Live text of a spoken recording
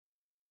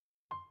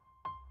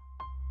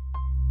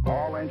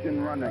All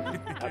engine running.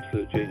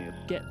 Absolute genius.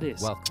 Get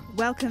this.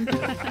 Welcome.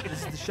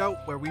 This is the show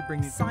where we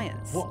bring you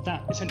Science. What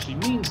that essentially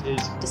means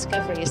is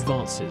discoveries,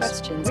 advances,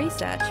 questions,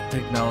 Research.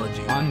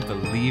 technology.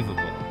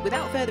 Unbelievable.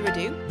 Without further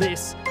ado,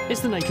 this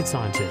is The Naked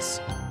Scientists.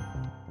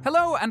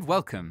 Hello and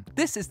welcome.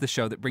 This is the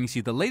show that brings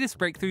you the latest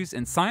breakthroughs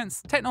in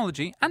science,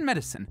 technology and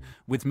medicine.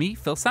 With me,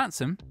 Phil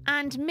Sansom.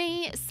 And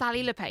me,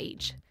 Sally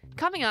LePage.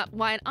 Coming up,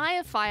 why an eye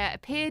of fire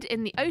appeared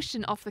in the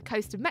ocean off the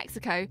coast of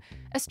Mexico,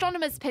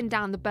 astronomers pinned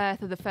down the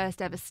birth of the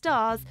first ever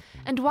stars,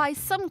 and why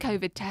some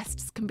COVID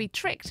tests can be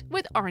tricked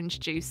with orange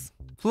juice.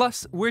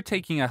 Plus, we're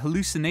taking a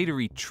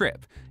hallucinatory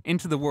trip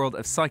into the world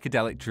of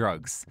psychedelic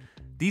drugs.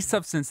 These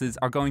substances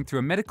are going through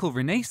a medical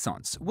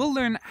renaissance. We'll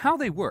learn how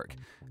they work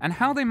and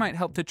how they might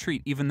help to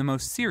treat even the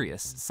most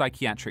serious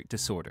psychiatric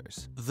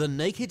disorders. The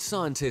Naked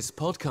Scientists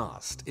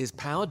podcast is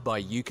powered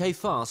by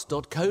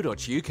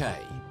ukfast.co.uk.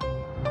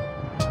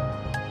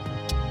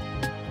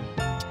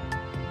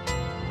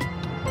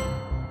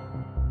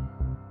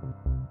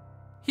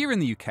 Here in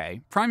the UK,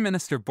 Prime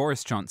Minister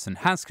Boris Johnson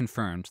has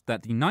confirmed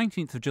that the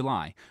 19th of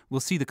July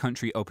will see the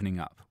country opening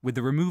up, with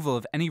the removal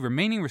of any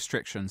remaining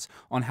restrictions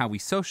on how we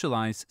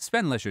socialise,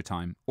 spend leisure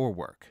time or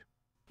work.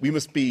 We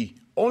must be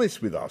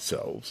honest with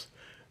ourselves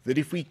that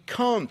if we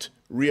can't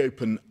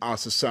reopen our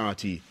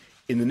society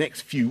in the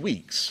next few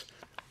weeks,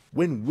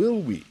 when will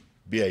we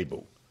be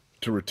able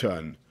to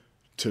return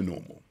to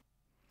normal?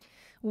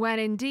 When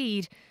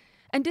indeed.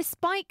 And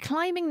despite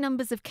climbing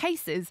numbers of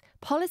cases,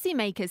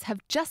 policymakers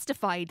have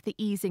justified the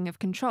easing of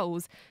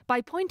controls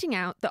by pointing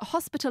out that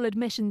hospital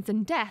admissions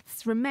and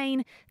deaths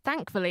remain,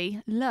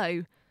 thankfully,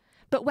 low.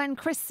 But when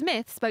Chris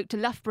Smith spoke to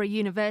Loughborough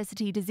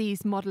University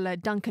disease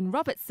modeller Duncan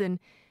Robertson,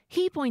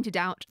 he pointed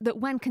out that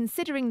when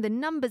considering the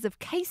numbers of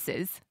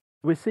cases,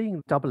 we're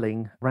seeing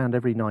doubling around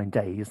every 9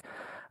 days.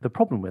 The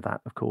problem with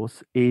that, of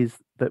course, is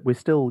that we're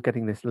still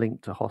getting this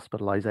link to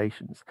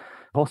hospitalisations.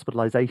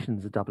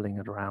 Hospitalisations are doubling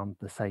at around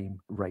the same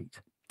rate.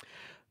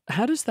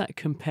 How does that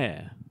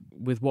compare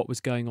with what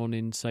was going on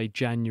in, say,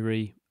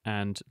 January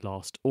and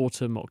last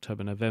autumn,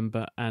 October,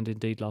 November, and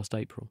indeed last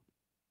April?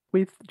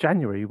 With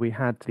January, we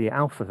had the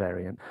Alpha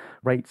variant.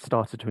 Rates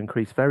started to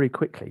increase very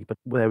quickly, but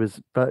there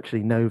was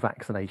virtually no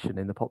vaccination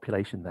in the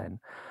population then.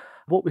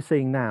 What we're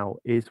seeing now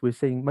is we're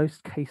seeing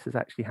most cases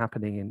actually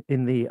happening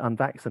in the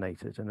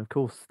unvaccinated. And of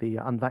course, the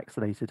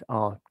unvaccinated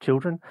are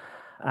children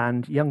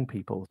and young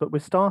people. But we're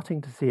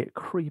starting to see it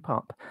creep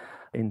up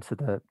into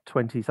the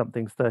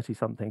 20-somethings,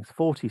 30-somethings,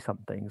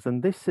 40-somethings.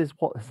 And this is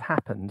what has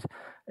happened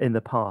in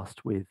the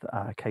past with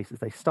cases.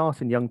 They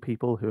start in young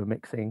people who are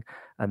mixing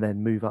and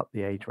then move up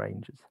the age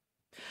ranges.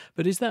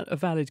 But is that a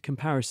valid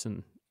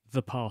comparison,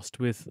 the past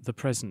with the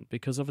present?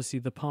 Because obviously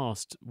the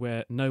past,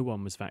 where no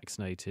one was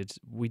vaccinated,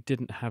 we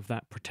didn't have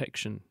that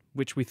protection,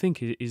 which we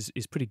think is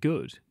pretty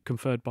good,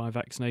 conferred by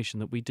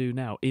vaccination, that we do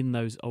now in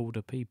those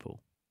older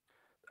people.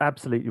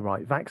 Absolutely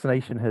right.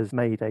 Vaccination has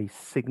made a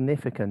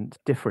significant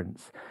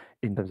difference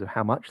in terms of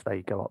how much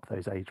they go up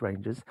those age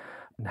ranges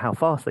and how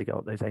fast they go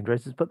up those age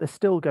ranges, but they're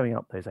still going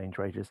up those age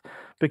ranges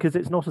because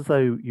it's not as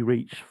though you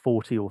reach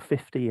 40 or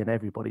 50 and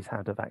everybody's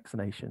had a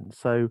vaccination.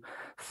 So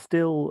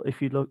still,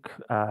 if you look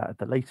at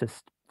the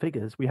latest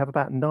figures, we have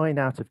about 9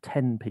 out of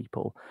 10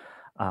 people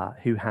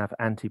who have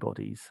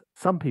antibodies.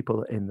 Some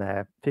people in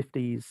their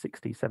 50s,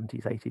 60s,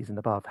 70s, 80s and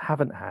above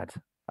haven't had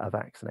a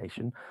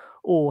vaccination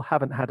or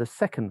haven't had a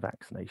second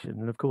vaccination.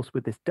 And of course,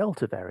 with this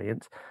Delta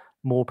variant,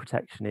 more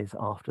protection is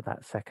after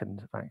that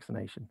second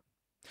vaccination.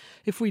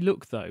 If we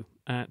look, though,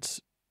 at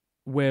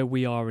where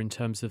we are in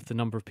terms of the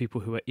number of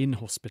people who are in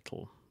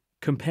hospital,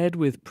 compared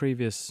with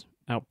previous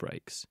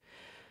outbreaks,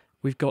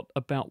 we've got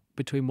about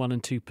between 1%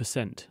 and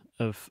 2%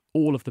 of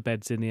all of the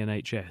beds in the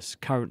NHS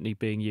currently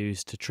being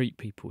used to treat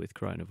people with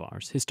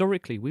coronavirus.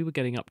 Historically, we were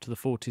getting up to the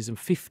 40s and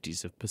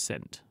 50s of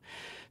percent.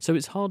 So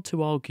it's hard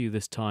to argue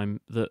this time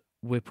that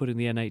we're putting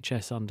the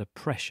NHS under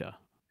pressure.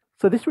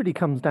 So this really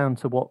comes down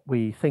to what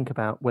we think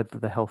about whether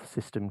the health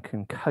system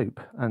can cope.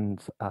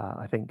 And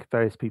I think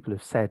various people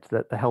have said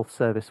that the health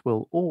service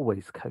will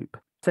always cope.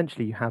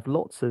 Essentially, you have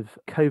lots of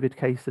COVID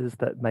cases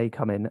that may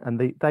come in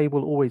and they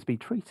will always be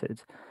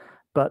treated.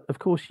 But of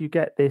course, you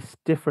get this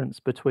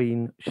difference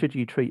between should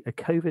you treat a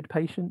COVID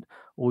patient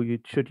or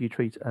should you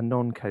treat a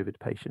non-COVID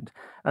patient.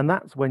 And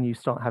that's when you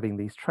start having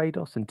these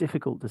trade-offs and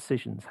difficult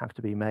decisions have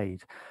to be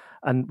made.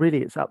 And really,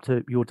 it's up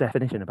to your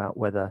definition about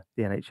whether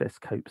the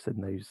NHS copes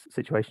in those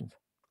situations.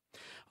 I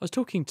was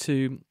talking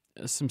to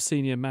some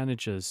senior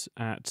managers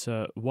at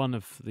one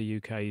of the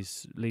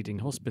UK's leading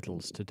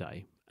hospitals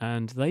today,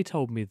 and they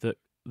told me that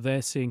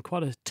they're seeing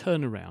quite a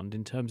turnaround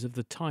in terms of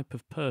the type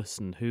of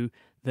person who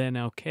they're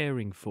now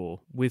caring for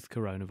with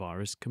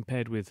coronavirus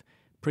compared with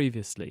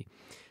previously.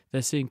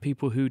 They're seeing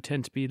people who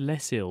tend to be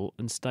less ill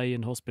and stay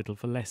in hospital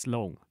for less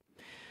long.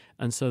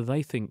 And so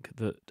they think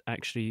that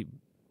actually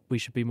we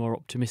should be more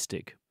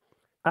optimistic.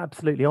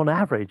 Absolutely. On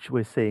average,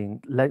 we're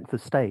seeing length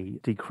of stay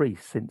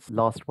decrease since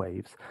last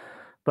waves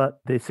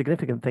But the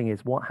significant thing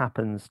is what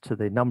happens to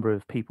the number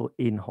of people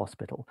in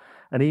hospital.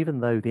 And even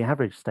though the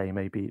average stay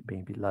may be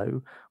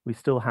low, we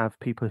still have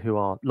people who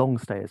are long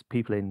stayers,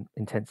 people in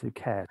intensive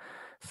care.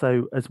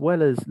 So as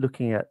well as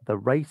looking at the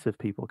rate of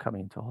people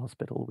coming into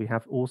hospital, we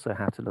have also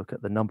had to look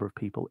at the number of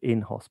people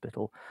in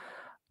hospital.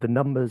 The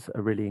numbers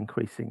are really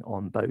increasing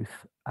on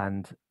both.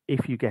 And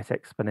if you get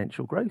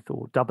exponential growth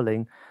or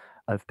doubling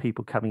of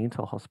people coming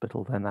into a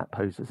hospital, then that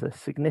poses a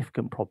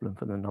significant problem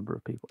for the number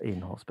of people in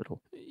hospital.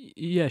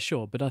 Yeah,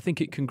 sure, but I think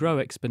it can grow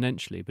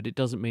exponentially, but it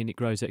doesn't mean it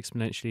grows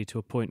exponentially to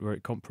a point where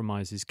it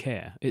compromises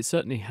care. It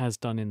certainly has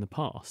done in the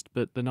past,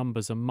 but the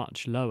numbers are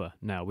much lower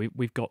now.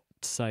 We've got,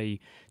 say,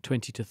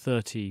 20 to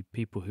 30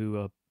 people who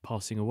are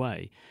passing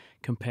away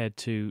compared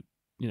to,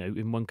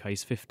 in one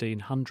case,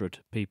 1,500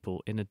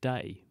 people in a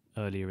day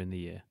earlier in the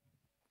year.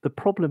 The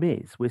problem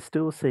is we're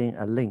still seeing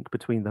a link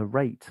between the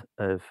rate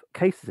of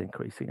cases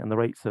increasing and the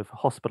rates of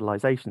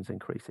hospitalizations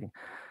increasing.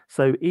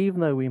 So even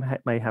though we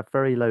may have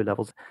very low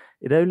levels,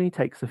 it only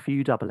takes a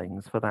few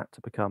doublings for that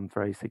to become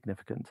very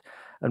significant.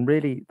 And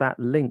really that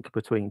link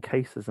between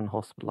cases and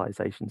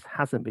hospitalizations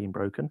hasn't been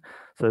broken.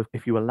 So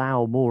if you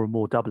allow more and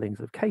more doublings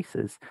of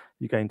cases,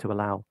 you're going to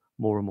allow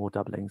more and more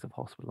doublings of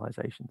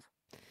hospitalizations.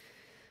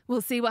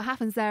 We'll see what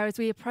happens there as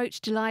we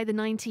approach July the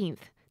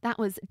 19th. That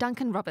was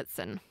Duncan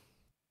Robertson.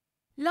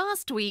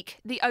 Last week,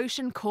 the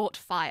ocean caught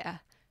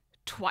fire.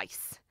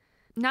 Twice.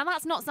 Now,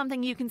 that's not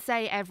something you can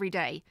say every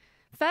day.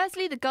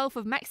 Firstly, the Gulf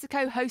of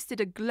Mexico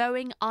hosted a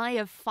glowing eye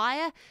of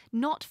fire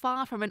not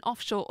far from an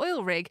offshore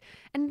oil rig.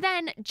 And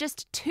then,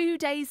 just 2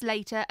 days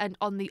later and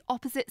on the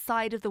opposite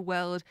side of the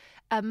world,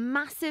 a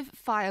massive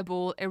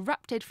fireball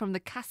erupted from the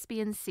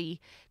Caspian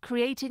Sea,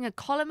 creating a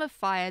column of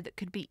fire that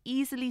could be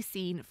easily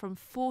seen from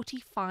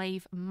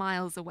 45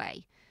 miles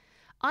away.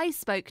 I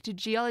spoke to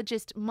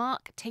geologist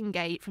Mark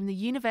Tingay from the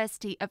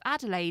University of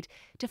Adelaide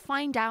to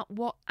find out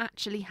what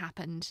actually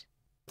happened.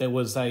 There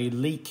was a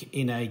leak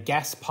in a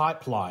gas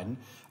pipeline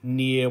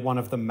near one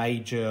of the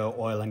major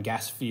oil and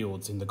gas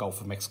fields in the Gulf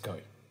of Mexico.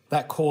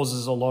 That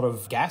causes a lot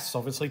of gas,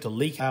 obviously, to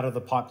leak out of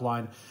the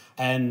pipeline,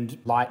 and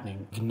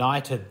lightning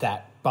ignited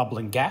that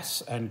bubbling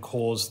gas and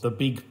caused the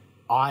big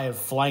eye of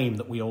flame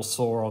that we all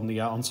saw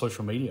on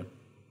social media.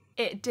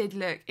 It did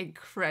look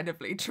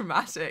incredibly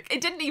dramatic. It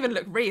didn't even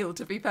look real,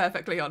 to be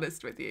perfectly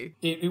honest with you.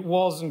 It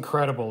was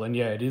incredible, and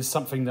yeah, it is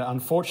something that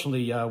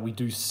unfortunately we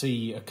do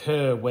see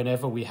occur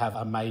whenever we have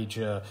a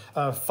major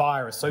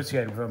fire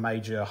associated with a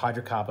major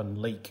hydrocarbon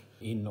leak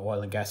in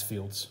oil and gas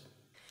fields.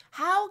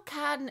 How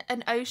can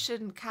an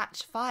ocean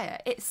catch fire?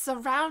 It's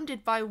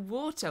surrounded by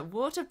water.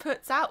 Water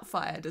puts out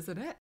fire, doesn't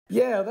it?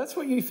 Yeah, that's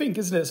what you think,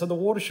 isn't it? So the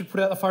water should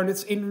put out the fire,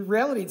 and in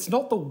reality, it's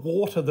not the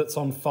water that's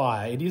on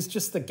fire. It is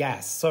just the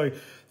gas. So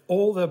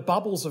all the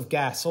bubbles of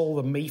gas, all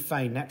the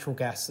methane, natural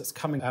gas that's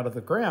coming out of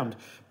the ground,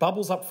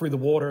 bubbles up through the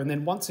water, and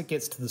then once it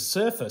gets to the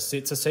surface,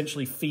 it's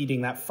essentially feeding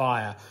that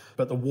fire,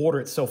 but the water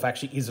itself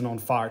actually isn't on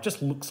fire. It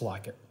just looks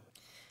like it.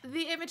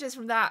 The images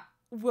from that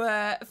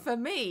were, for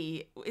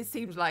me, it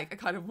seemed like a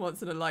kind of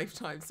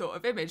once-in-a-lifetime sort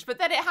of image, but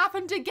then it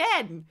happened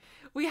again.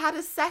 We had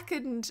a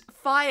second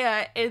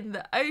fire in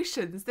the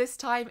oceans, this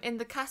time in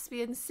the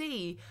Caspian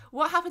Sea.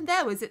 What happened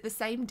there? Was it the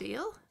same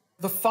deal?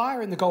 The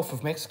fire in the Gulf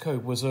of Mexico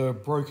was a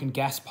broken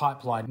gas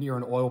pipeline near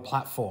an oil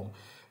platform.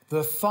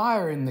 The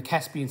fire in the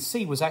Caspian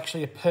Sea was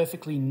actually a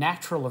perfectly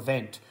natural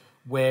event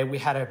where we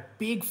had a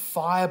big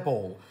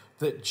fireball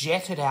that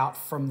jetted out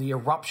from the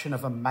eruption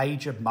of a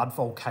major mud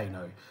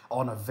volcano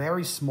on a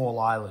very small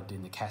island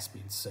in the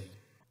Caspian Sea.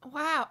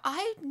 Wow,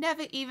 I've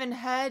never even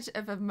heard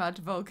of a mud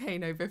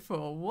volcano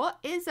before. What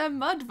is a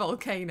mud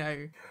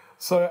volcano?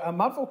 So a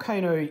mud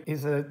volcano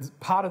is a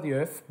part of the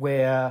Earth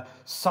where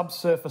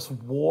subsurface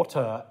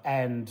water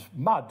and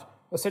mud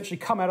essentially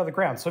come out of the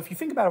ground. So if you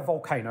think about a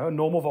volcano, a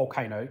normal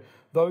volcano,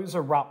 those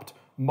erupt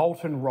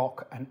molten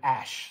rock and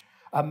ash.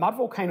 A mud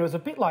volcano is a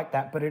bit like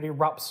that, but it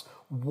erupts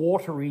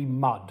watery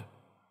mud.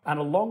 And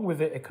along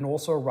with it, it can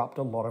also erupt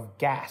a lot of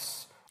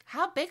gas.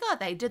 How big are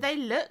they? Do they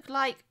look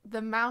like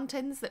the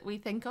mountains that we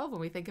think of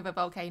when we think of a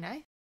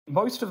volcano?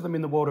 Most of them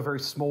in the world are very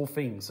small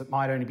things that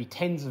might only be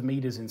tens of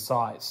meters in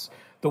size.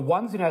 The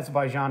ones in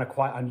Azerbaijan are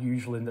quite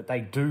unusual in that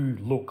they do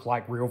look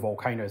like real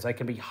volcanoes. They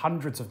can be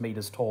hundreds of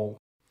meters tall.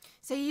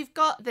 So you've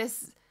got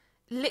this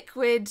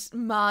liquid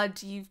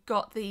mud, you've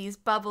got these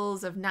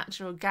bubbles of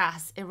natural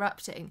gas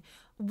erupting.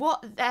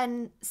 What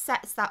then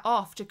sets that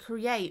off to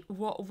create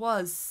what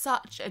was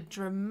such a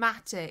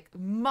dramatic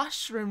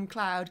mushroom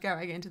cloud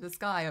going into the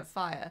sky of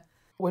fire?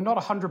 We're not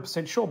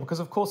 100% sure because,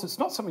 of course, it's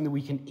not something that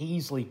we can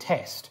easily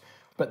test.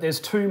 But there's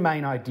two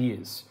main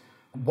ideas.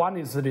 One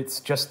is that it's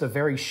just a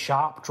very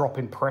sharp drop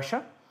in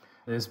pressure.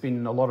 There's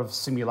been a lot of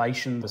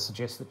simulation that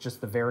suggests that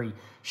just the very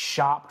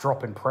sharp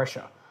drop in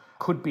pressure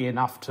could be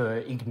enough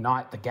to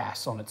ignite the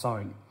gas on its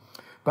own.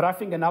 But I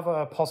think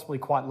another possibly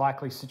quite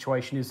likely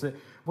situation is that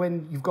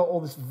when you've got all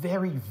this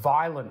very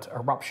violent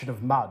eruption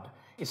of mud,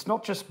 it's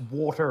not just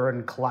water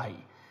and clay.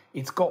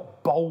 It's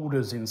got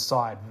boulders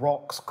inside,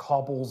 rocks,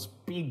 cobbles,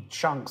 big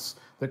chunks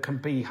that can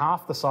be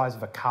half the size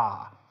of a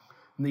car.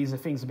 And these are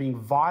things that are being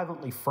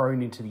violently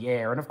thrown into the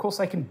air. And of course,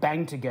 they can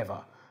bang together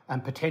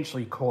and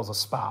potentially cause a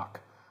spark.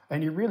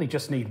 And you really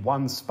just need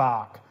one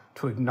spark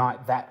to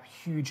ignite that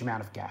huge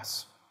amount of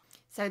gas.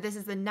 So this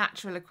is the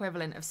natural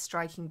equivalent of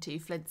striking two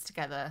flints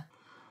together.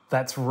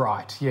 That's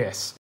right,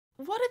 yes.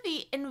 What are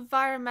the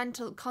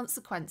environmental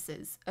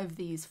consequences of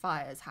these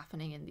fires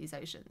happening in these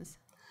oceans?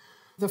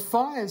 The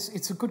fires,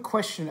 it's a good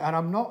question, and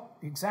I'm not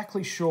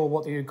exactly sure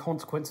what the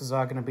consequences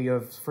are going to be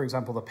of, for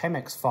example, the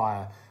Pemex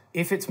fire.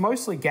 If it's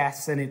mostly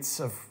gas, then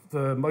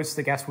most of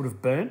the gas would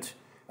have burnt,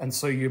 and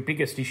so your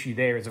biggest issue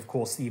there is, of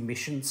course, the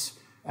emissions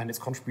and its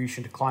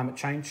contribution to climate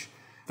change.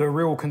 The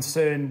real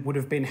concern would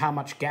have been how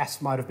much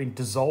gas might have been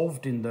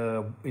dissolved in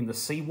the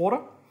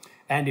seawater,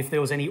 and if there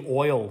was any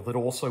oil that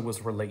also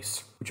was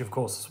released, which of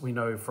course we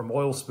know from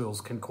oil spills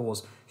can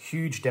cause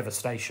huge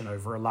devastation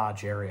over a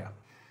large area.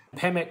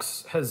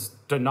 Pemex has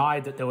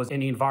denied that there was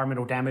any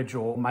environmental damage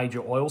or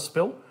major oil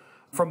spill.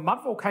 From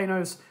mud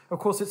volcanoes, of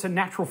course, it's a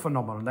natural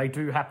phenomenon. They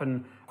do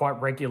happen quite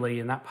regularly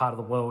in that part of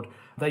the world.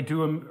 They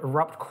do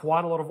erupt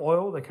quite a lot of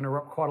oil. They can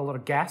erupt quite a lot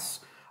of gas.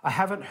 I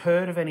haven't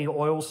heard of any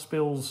oil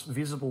spills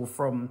visible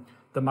from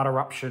the mud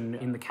eruption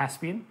in the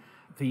Caspian.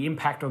 The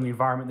impact on the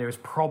environment there is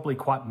probably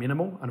quite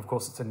minimal, and of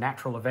course it's a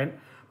natural event,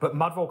 but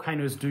mud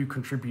volcanoes do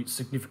contribute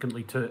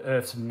significantly to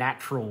Earth's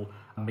natural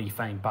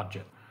methane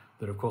budget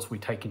that of course we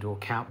take into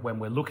account when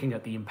we're looking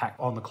at the impact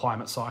on the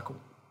climate cycle.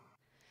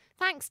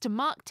 Thanks to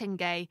Mark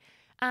Tingay,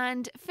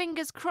 and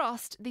fingers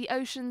crossed the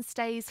ocean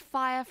stays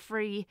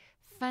fire-free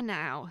for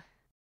now.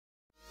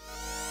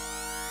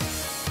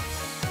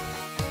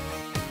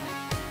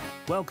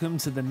 Welcome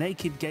to the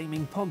Naked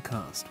Gaming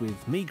Podcast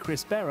with me,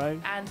 Chris Barrow.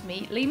 And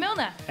me, Lee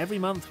Milner. Every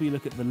month we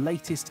look at the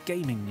latest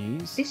gaming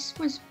news. This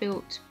was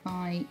built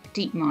by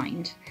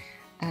DeepMind,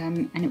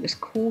 and it was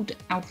called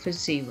Alpha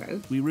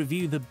Zero. We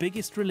review the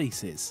biggest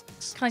releases.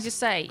 Can I just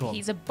say,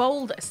 he's a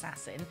bold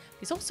assassin.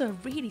 He's also a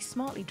really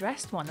smartly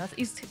dressed one.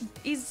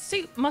 His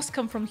suit must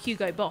come from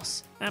Hugo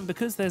Boss. And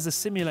because there's a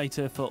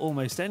simulator for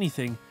almost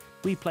anything,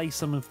 we play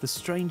some of the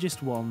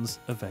strangest ones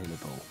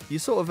available. You're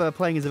sort of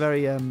playing as a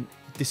very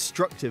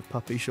destructive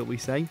puppy, shall we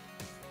say.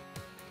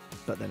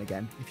 But then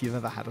again, if you've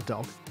ever had a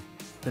dog.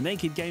 The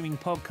Naked Gaming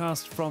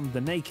Podcast from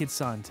The Naked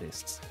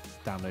Scientists.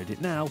 Download it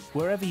now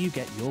wherever you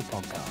get your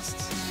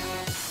podcasts.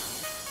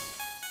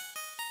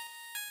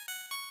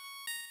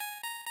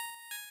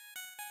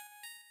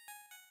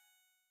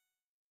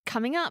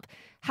 Coming up,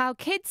 how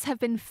kids have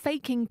been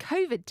faking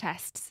COVID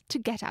tests to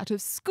get out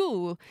of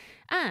school,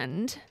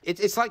 and...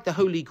 It's like the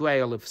holy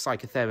grail of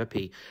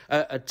psychotherapy,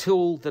 a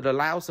tool that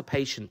allows a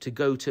patient to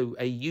go to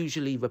a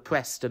usually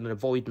repressed and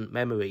avoidant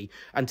memory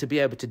and to be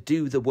able to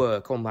do the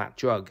work on that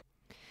drug.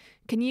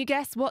 Can you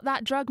guess what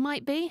that drug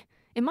might be?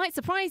 It might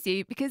surprise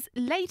you because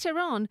later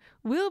on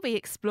we'll be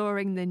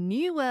exploring the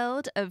new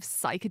world of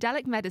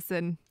psychedelic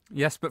medicine.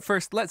 Yes, but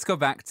first let's go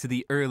back to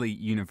the early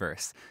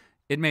universe.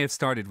 It may have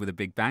started with a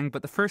big bang,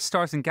 but the first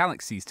stars and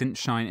galaxies didn't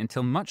shine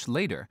until much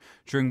later,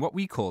 during what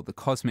we call the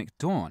cosmic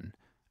dawn.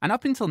 And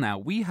up until now,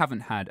 we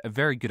haven't had a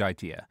very good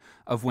idea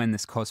of when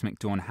this cosmic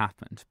dawn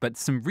happened, but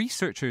some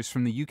researchers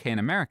from the UK and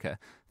America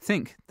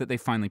think that they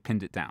finally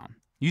pinned it down,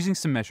 using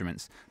some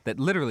measurements that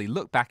literally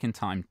look back in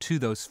time to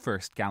those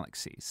first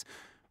galaxies.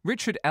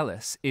 Richard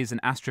Ellis is an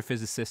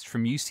astrophysicist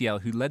from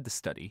UCL who led the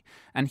study,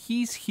 and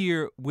he's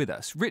here with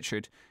us.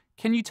 Richard,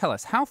 can you tell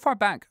us, how far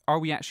back are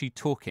we actually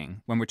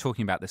talking when we're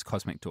talking about this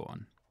cosmic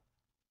dawn?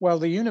 Well,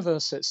 the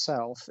universe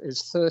itself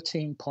is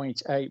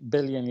 13.8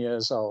 billion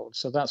years old.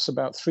 So that's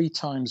about 3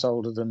 times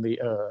older than the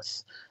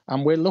Earth.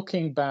 And we're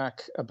looking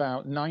back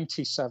about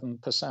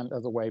 97%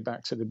 of the way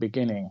back to the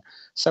beginning.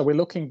 So we're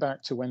looking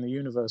back to when the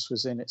universe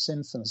was in its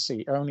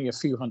infancy, only a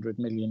few 100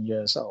 million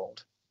years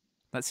old.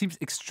 That seems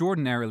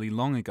extraordinarily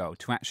long ago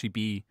to actually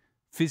be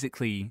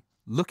physically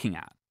looking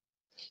at.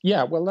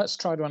 Yeah, well, let's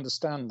try to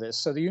understand this.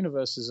 So the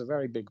universe is a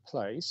very big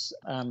place,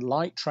 and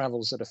light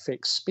travels at a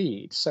fixed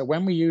speed. So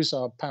when we use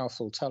our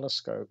powerful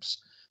telescopes,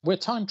 we're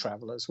time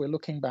travelers. We're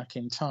looking back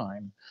in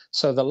time.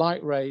 So the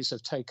light rays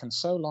have taken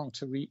so long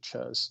to reach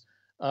us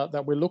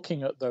that we're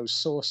looking at those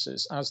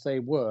sources as they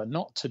were,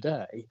 not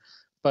today,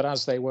 but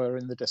as they were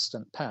in the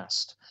distant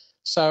past.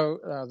 So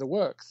the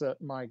work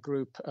that my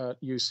group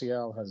at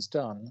UCL has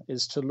done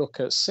is to look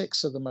at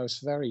 6 of the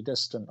most very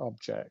distant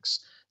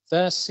objects.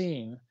 They're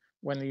seen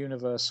when the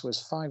universe was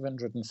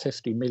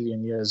 550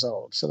 million years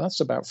old. So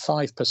that's about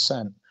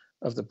 5%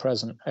 of the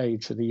present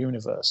age of the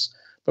universe.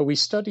 But we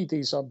studied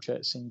these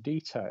objects in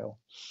detail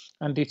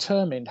and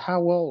determined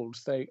how old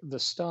the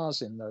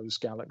stars in those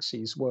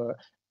galaxies were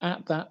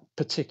at that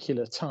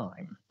particular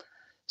time.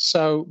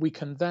 So we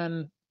can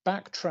then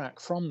backtrack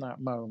from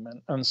that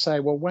moment and say,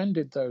 well, when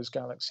did those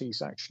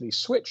galaxies actually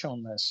switch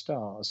on their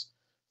stars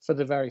for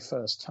the very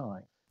first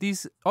time?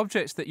 These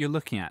objects that you're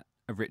looking at,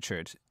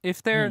 Richard,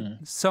 if they're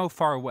so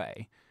far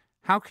away,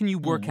 how can you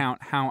work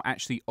out how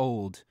actually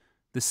old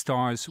the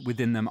stars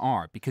within them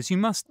are? Because you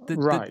must,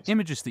 the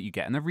images that you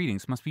get and the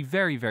readings must be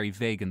very, very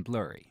vague and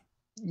blurry.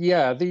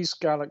 Yeah, these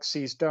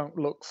galaxies don't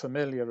look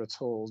familiar at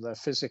all. They're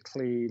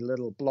physically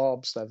little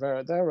blobs.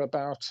 They're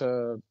about,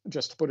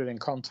 just to put it in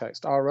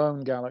context, our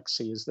own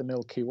galaxy is the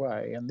Milky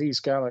Way, and these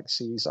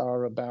galaxies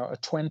are about a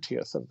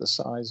 20th of the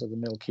size of the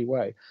Milky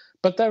Way.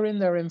 But they're in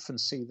their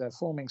infancy. They're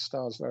forming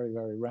stars very,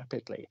 very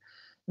rapidly.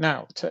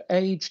 Now, to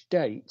age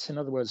date, in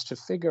other words, to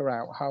figure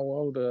out how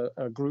old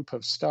a group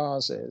of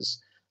stars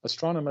is,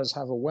 astronomers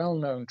have a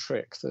well-known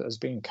trick that has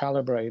been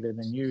calibrated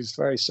and used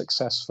very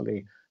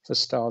successfully for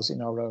stars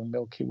in our own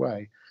Milky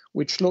Way,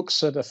 which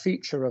looks at a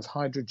feature of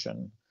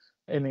hydrogen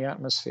in the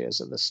atmospheres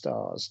of the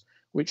stars,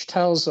 which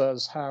tells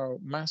us how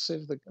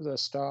massive the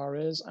star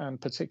is and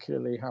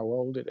particularly how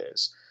old it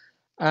is.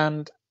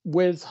 And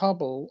with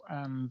Hubble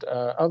and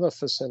other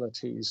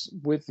facilities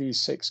with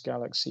these 6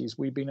 galaxies,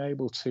 we've been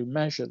able to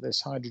measure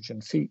this hydrogen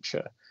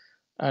feature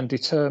and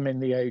determine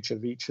the age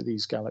of each of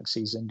these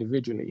galaxies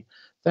individually.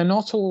 They're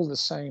not all the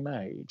same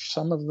age.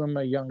 Some of them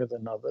are younger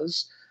than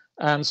others.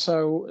 And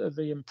so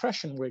the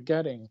impression we're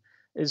getting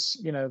is,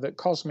 that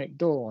cosmic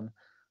dawn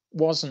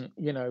wasn't,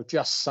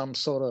 just some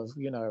sort of,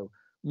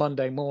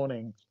 Monday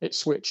morning, it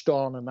switched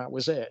on and that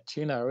was it.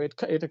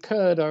 It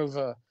occurred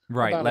over...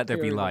 Right, let there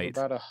be light.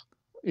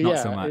 Not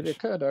so much. It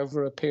occurred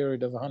over a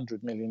period of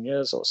 100 million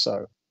years or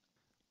so.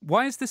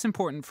 Why is this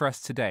important for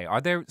us today? Are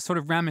there sort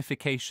of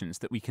ramifications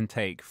that we can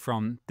take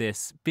from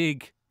this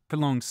big,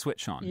 prolonged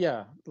switch on?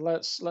 Yeah,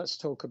 let's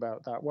talk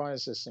about that. Why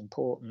is this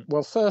important?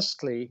 Well,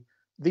 firstly,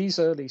 these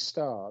early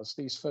stars,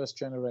 these first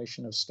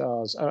generation of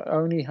stars,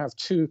 only have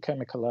 2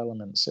 chemical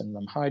elements in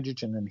them,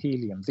 hydrogen and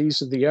helium.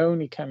 These are the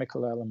only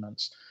chemical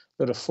elements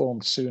that are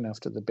formed soon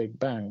after the Big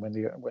Bang, when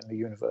the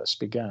universe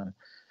began.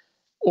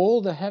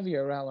 All the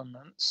heavier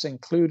elements,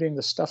 including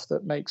the stuff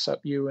that makes up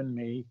you and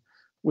me,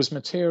 was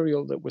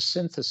material that was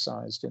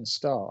synthesized in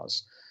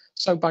stars.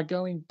 So by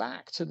going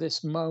back to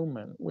this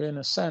moment, in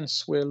a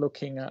sense, we're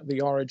looking at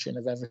the origin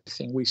of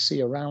everything we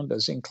see around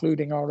us,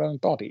 including our own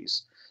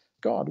bodies.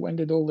 God, when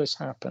did all this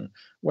happen?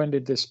 When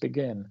did this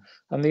begin?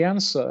 And the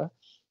answer,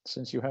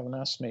 since you haven't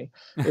asked me,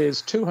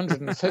 is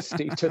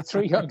 250 to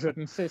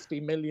 350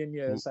 million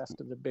years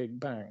after the Big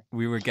Bang.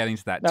 We were getting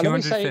to that. Now,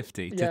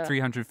 250 to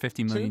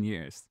 350 million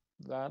years.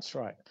 That's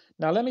right.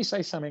 Now, let me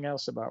say something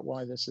else about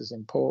why this is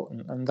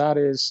important, and that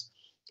is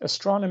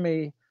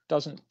astronomy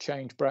doesn't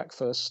change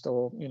breakfast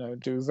or,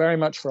 do very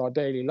much for our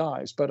daily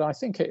lives, but I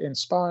think it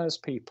inspires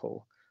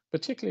people,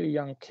 particularly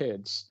young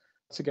kids,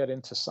 to get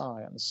into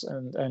science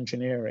and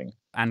engineering.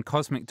 And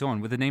Cosmic Dawn,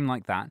 with a name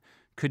like that,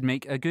 could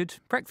make a good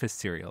breakfast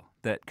cereal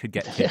that could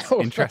get kids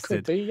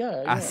interested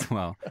as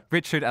well.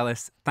 Richard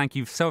Ellis, thank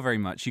you so very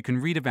much. You can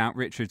read about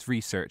Richard's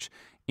research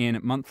in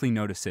monthly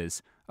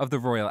notices of the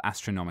Royal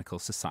Astronomical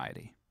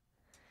Society.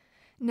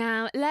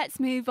 Now, let's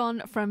move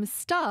on from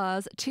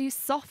stars to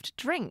soft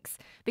drinks,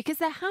 because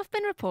there have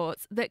been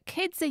reports that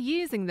kids are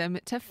using them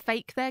to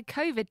fake their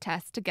COVID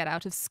test to get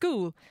out of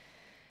school.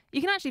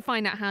 You can actually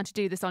find out how to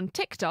do this on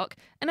TikTok,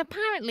 and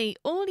apparently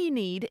all you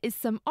need is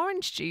some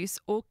orange juice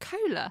or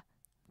cola.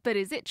 But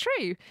is it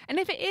true? And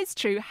if it is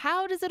true,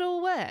 how does it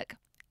all work?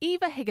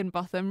 Eva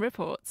Higginbotham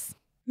reports.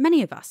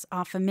 Many of us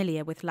are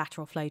familiar with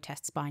lateral flow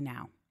tests by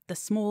now, the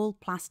small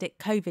plastic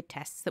COVID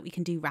tests that we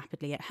can do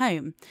rapidly at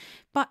home.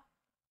 But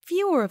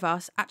fewer of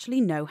us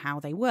actually know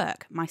how they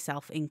work,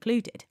 myself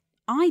included.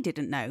 I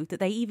didn't know that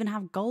they even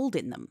have gold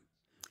in them.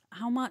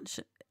 How much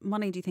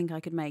money do you think I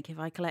could make if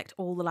I collect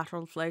all the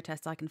lateral flow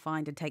tests I can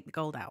find and take the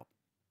gold out?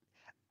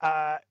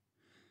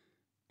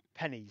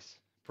 Pennies,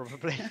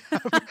 probably.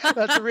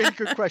 That's a really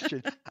good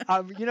question.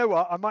 You know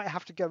what? I might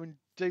have to go and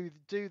do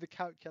the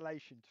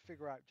calculation to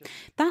figure out just...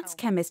 That's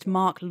chemist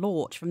Mark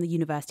Lorch from the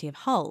University of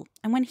Hull.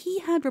 And when he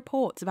heard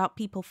reports about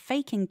people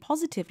faking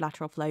positive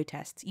lateral flow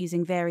tests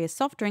using various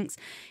soft drinks,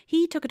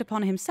 he took it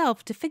upon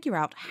himself to figure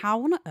out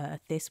how on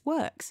earth this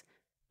works.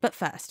 But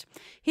first,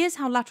 here's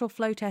how lateral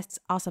flow tests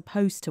are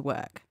supposed to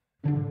work.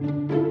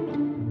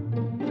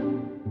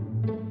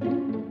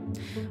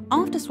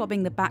 After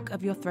swabbing the back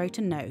of your throat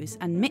and nose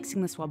and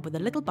mixing the swab with a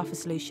little buffer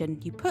solution,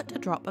 you put a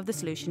drop of the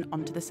solution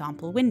onto the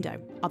sample window,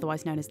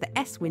 otherwise known as the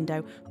S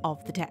window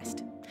of the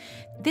test.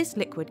 This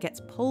liquid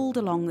gets pulled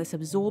along this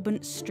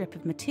absorbent strip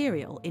of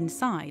material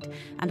inside,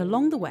 and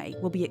along the way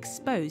will be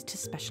exposed to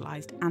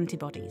specialised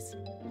antibodies.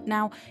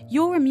 Now,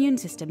 your immune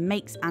system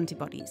makes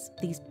antibodies,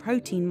 these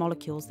protein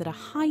molecules that are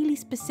highly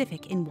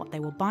specific in what they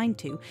will bind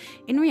to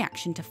in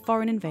reaction to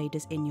foreign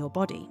invaders in your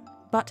body.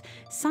 But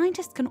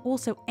scientists can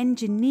also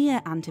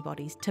engineer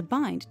antibodies to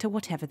bind to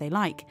whatever they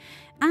like,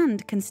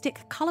 and can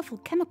stick colourful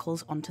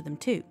chemicals onto them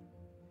too.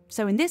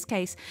 So in this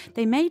case,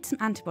 they made some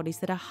antibodies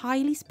that are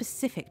highly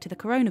specific to the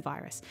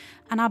coronavirus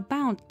and are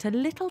bound to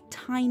little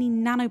tiny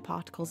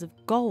nanoparticles of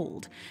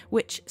gold,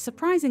 which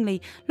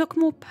surprisingly look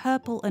more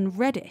purple and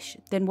reddish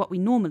than what we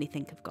normally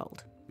think of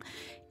gold.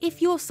 If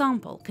your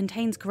sample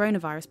contains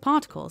coronavirus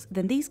particles,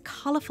 then these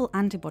colourful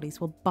antibodies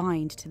will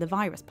bind to the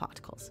virus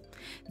particles.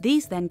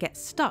 These then get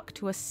stuck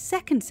to a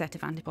second set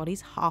of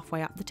antibodies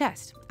halfway up the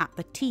test, at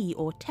the T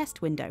or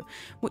test window,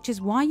 which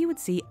is why you would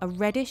see a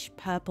reddish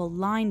purple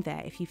line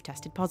there if you've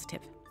tested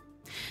positive.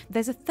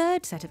 There's a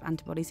third set of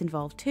antibodies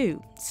involved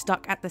too,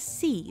 stuck at the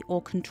C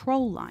or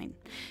control line.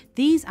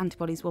 These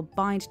antibodies will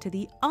bind to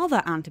the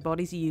other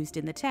antibodies used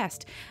in the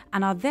test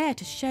and are there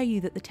to show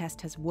you that the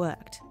test has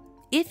worked.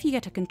 If you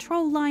get a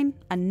control line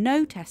and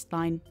no test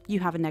line, you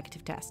have a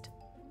negative test.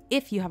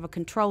 If you have a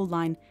control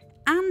line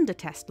and a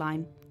test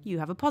line, you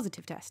have a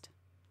positive test.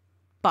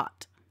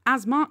 But,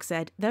 as Mark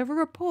said, there are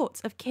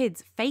reports of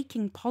kids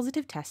faking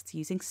positive tests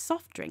using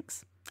soft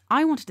drinks.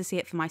 I wanted to see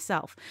it for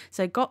myself,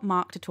 so got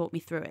Mark to talk me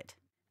through it.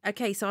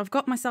 Okay, so I've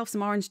got myself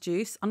some orange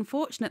juice.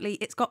 Unfortunately,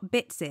 it's got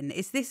bits in.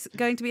 Is this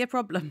going to be a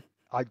problem?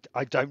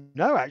 I don't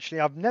know,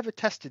 actually. I've never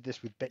tested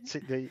this with bits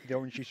in, the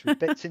orange juice with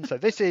bits in. So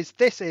this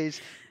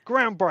is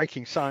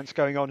groundbreaking science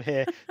going on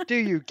here. Do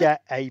you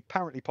get a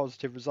apparently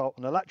positive result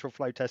on a lateral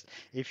flow test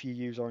if you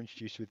use orange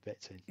juice with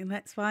bits in?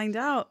 Let's find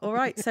out. All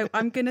right, so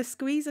I'm going to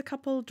squeeze a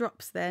couple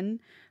drops then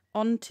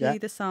onto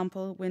the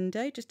sample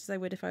window, just as I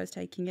would if I was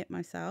taking it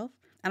myself.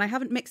 And I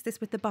haven't mixed this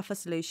with the buffer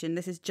solution.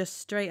 This is just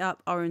straight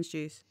up orange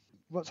juice.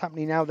 What's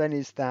happening now then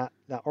is that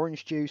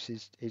orange juice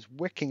is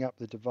wicking up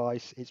the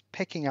device, it's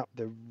picking up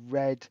the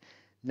red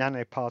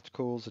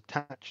nanoparticles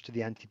attached to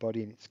the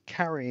antibody, and it's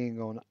carrying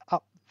on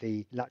up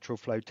the lateral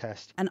flow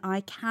test. And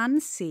I can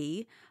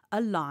see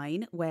a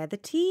line where the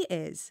T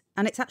is.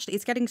 And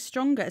it's getting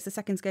stronger as the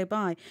seconds go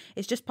by.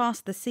 It's just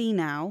past the C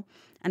now,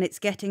 and it's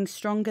getting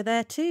stronger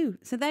there too.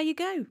 So there you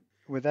go.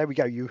 Well, there we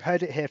go. You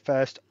heard it here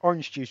first.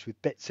 Orange juice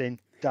with bits in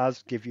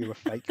does give you a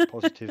fake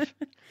positive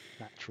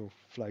lateral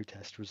flow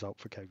test result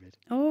for COVID.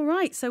 All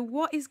right. So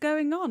what is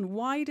going on?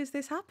 Why does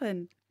this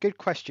happen? Good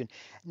question.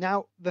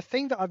 Now, the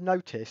thing that I've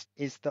noticed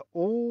is that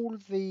all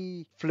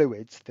the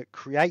fluids that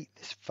create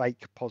this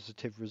fake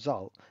positive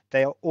result,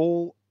 they are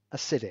all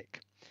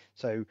acidic.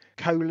 So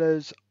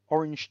colas,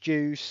 orange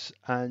juice,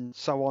 and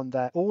so on,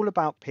 they're all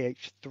about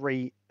pH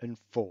 3 and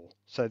 4.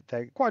 So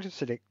they're quite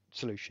acidic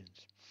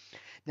solutions.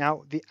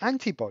 Now, the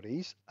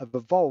antibodies have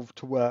evolved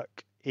to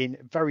work in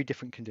very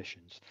different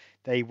conditions.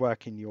 They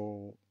work in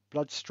your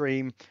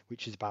bloodstream,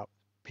 which is about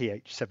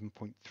pH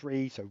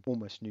 7.3, so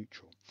almost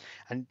neutral.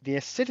 And the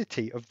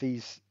acidity of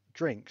these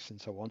drinks and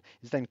so on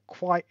is then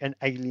quite an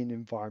alien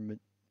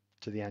environment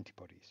to the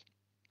antibodies.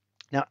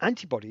 Now,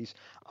 antibodies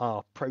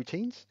are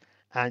proteins,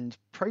 and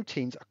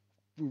proteins are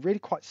really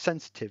quite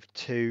sensitive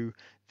to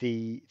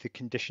the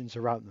conditions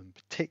around them,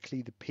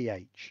 particularly the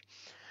pH.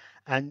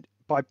 And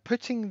by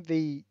putting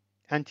the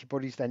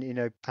antibodies then in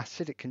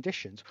acidic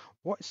conditions,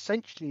 what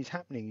essentially is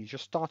happening is you're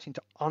starting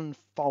to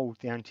unfold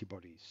the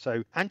antibodies.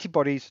 So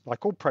antibodies,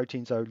 like all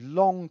proteins, are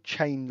long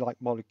chain-like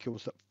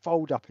molecules that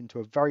fold up into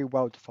a very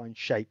well-defined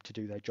shape to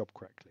do their job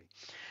correctly.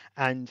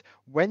 And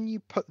when you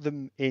put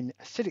them in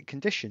acidic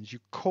conditions, you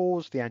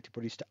cause the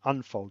antibodies to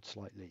unfold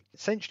slightly. It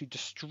essentially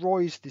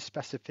destroys the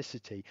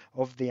specificity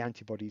of the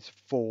antibodies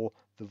for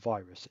the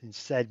virus,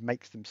 instead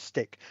makes them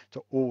stick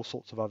to all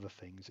sorts of other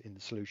things in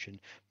the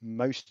solution,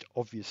 most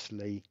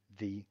obviously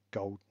the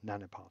gold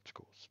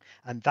nanoparticles.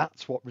 And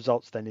that's what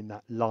results then in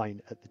that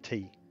line at the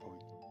T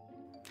point.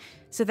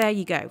 So there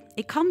you go.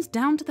 It comes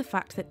down to the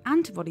fact that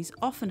antibodies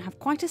often have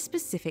quite a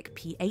specific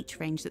pH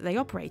range that they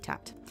operate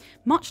at,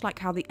 much like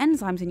how the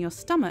enzymes in your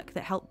stomach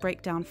that help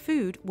break down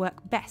food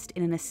work best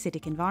in an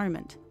acidic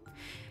environment.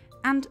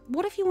 And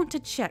what if you want to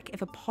check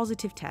if a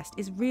positive test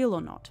is real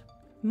or not?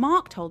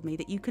 Mark told me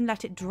that you can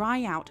let it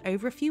dry out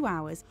over a few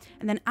hours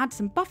and then add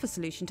some buffer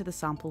solution to the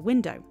sample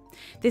window.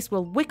 This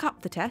will wick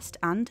up the test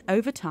and,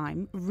 over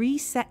time,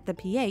 reset the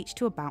pH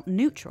to about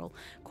neutral,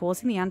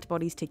 causing the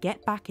antibodies to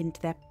get back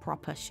into their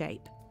proper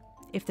shape.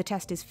 If the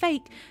test is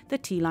fake, the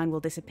T-line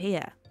will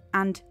disappear,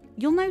 and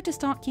you'll know to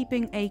start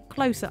keeping a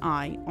closer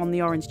eye on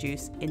the orange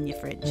juice in your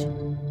fridge.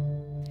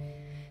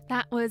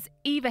 That was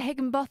Eva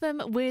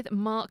Higginbotham with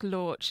Mark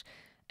Lorch.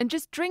 And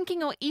just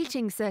drinking or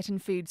eating certain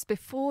foods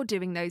before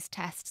doing those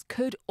tests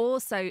could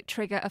also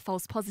trigger a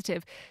false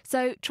positive,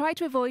 so try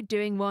to avoid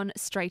doing one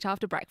straight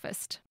after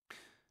breakfast.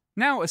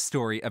 Now a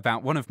story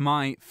about one of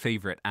my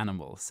favourite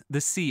animals,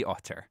 the sea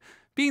otter.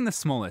 Being the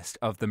smallest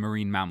of the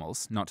marine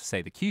mammals, not to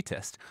say the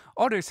cutest,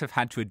 otters have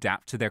had to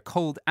adapt to their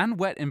cold and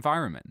wet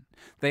environment.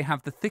 They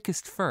have the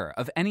thickest fur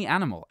of any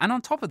animal, and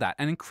on top of that,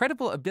 an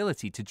incredible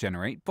ability to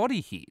generate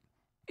body heat.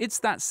 It's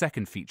that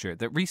second feature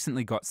that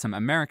recently got some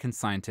American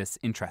scientists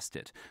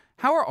interested.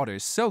 How are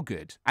otters so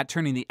good at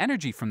turning the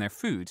energy from their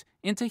food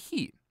into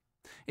heat?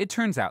 It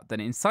turns out that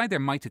inside their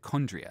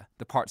mitochondria,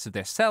 the parts of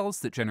their cells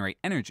that generate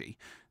energy,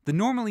 the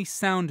normally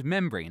sound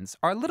membranes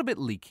are a little bit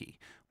leaky,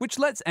 which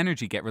lets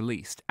energy get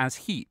released as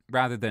heat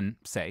rather than,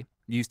 say,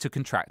 used to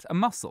contract a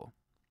muscle.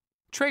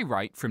 Trey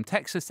Wright from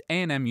Texas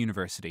A&M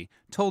University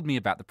told me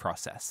about the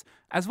process,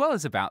 as well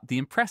as about the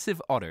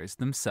impressive otters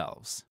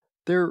themselves.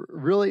 They're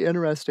really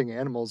interesting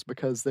animals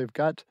because they've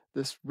got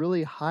this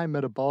really high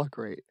metabolic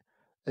rate.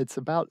 It's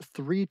about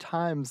 3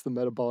 times the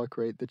metabolic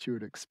rate that you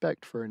would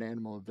expect for an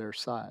animal of their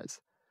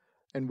size.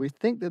 And we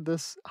think that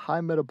this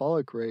high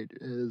metabolic rate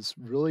is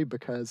really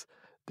because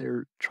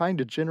they're trying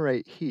to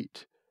generate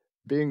heat.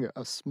 Being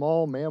a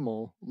small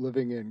mammal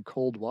living in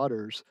cold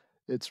waters,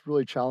 it's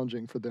really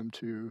challenging for them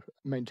to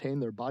maintain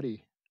their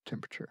body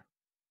temperature.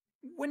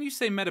 When you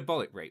say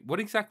metabolic rate, what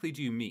exactly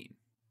do you mean?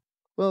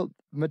 Well,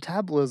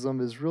 metabolism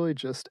is really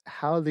just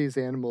how these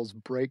animals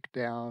break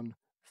down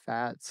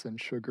fats and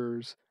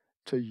sugars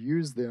to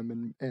use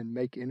them and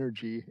make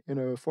energy in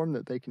a form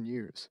that they can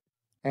use.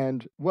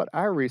 And what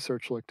our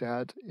research looked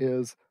at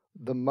is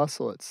the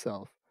muscle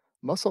itself.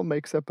 Muscle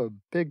makes up a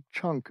big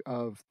chunk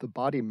of the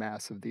body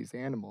mass of these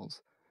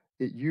animals.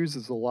 It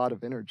uses a lot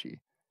of energy.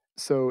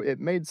 So it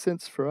made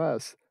sense for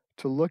us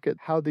to look at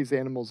how these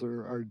animals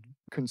are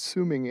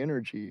consuming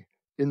energy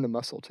in the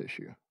muscle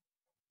tissue.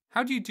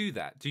 How do you do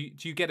that? Do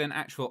you get an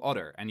actual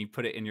otter and you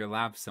put it in your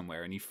lab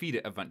somewhere and you feed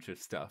it a bunch of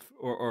stuff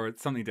or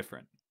something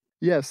different?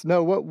 Yes,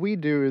 no, what we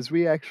do is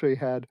we actually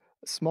had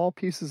small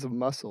pieces of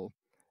muscle,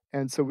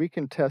 and so we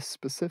can test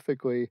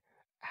specifically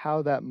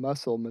how that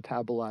muscle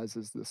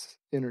metabolizes this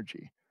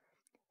energy.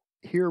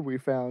 Here we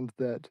found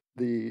that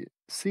the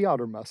sea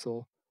otter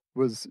muscle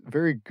was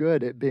very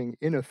good at being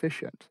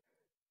inefficient.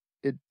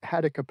 It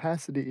had a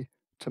capacity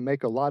to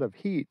make a lot of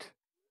heat,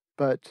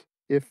 but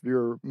if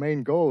your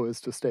main goal is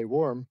to stay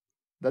warm,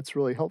 that's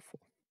really helpful.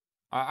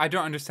 I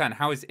don't understand.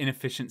 How is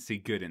inefficiency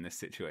good in this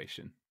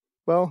situation?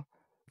 Well,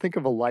 think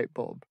of a light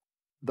bulb.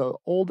 The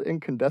old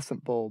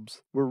incandescent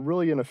bulbs were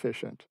really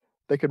inefficient.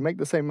 They could make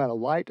the same amount of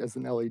light as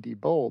an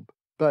LED bulb,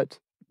 but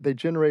they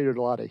generated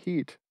a lot of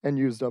heat and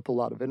used up a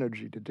lot of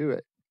energy to do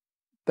it.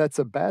 That's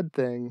a bad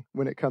thing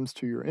when it comes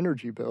to your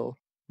energy bill,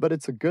 but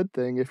it's a good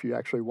thing if you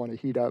actually want to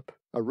heat up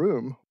a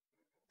room.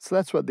 So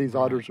that's what these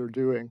otters are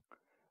doing.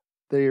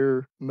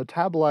 They're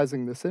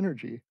metabolizing this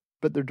energy,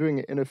 but they're doing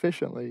it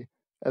inefficiently.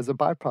 As a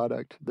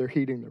byproduct, they're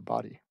heating their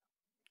body.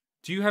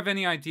 Do you have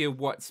any idea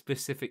what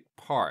specific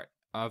part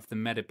of the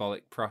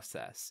metabolic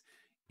process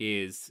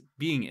is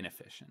being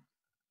inefficient?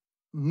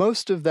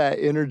 Most of that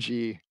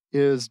energy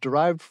is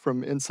derived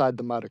from inside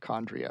the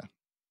mitochondria.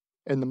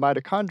 And the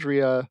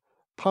mitochondria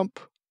pump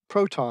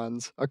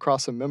protons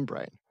across a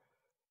membrane.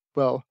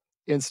 Well,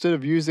 instead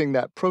of using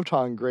that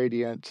proton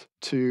gradient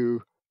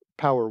to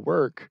power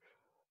work,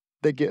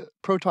 they get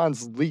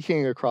protons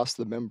leaking across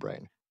the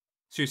membrane.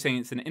 So you're saying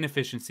it's an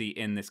inefficiency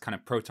in this kind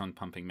of proton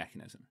pumping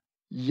mechanism?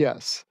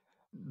 Yes.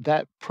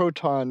 That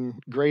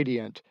proton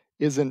gradient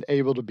isn't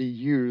able to be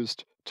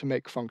used to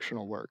make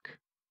functional work.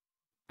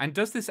 And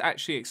does this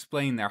actually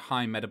explain their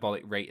high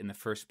metabolic rate in the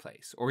first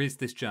place? Or is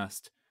this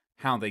just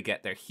how they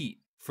get their heat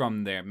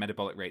from their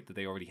metabolic rate that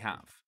they already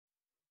have?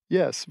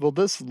 Yes, well,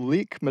 this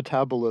leak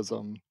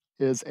metabolism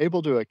is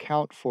able to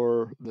account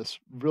for this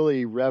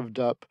really revved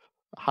up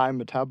high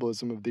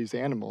metabolism of these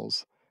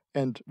animals.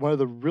 And one of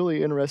the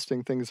really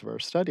interesting things of our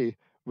study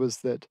was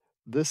that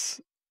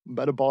this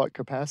metabolic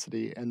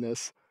capacity and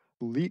this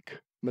leak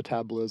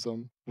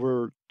metabolism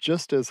were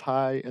just as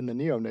high in the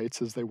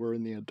neonates as they were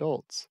in the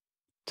adults.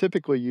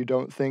 Typically, you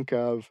don't think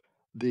of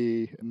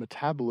the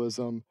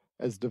metabolism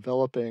as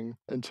developing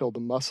until the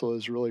muscle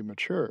is really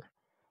mature.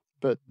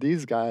 But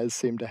these guys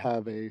seem to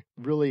have a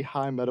really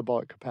high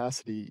metabolic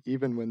capacity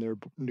even when they're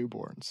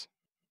newborns.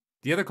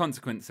 The other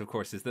consequence, of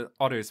course, is that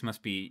otters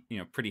must be,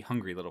 pretty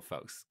hungry little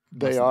folks.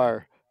 They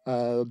are.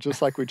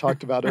 Just like we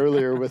talked about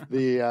earlier with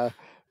the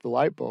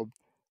light bulb,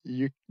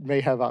 you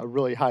may have a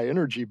really high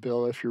energy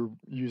bill if you're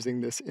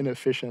using this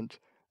inefficient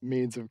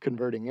means of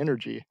converting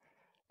energy.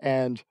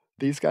 And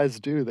these guys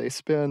do. They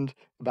spend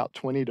about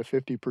 20 to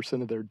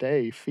 50% of their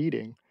day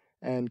feeding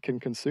and can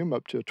consume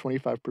up to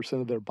 25%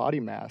 of their body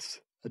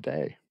mass a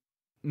day.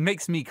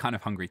 Makes me kind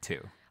of hungry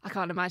too. I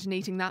can't imagine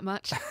eating that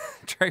much.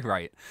 Very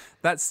right.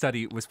 That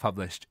study was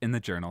published in the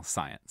journal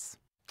Science.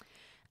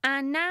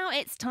 And now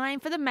it's time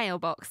for the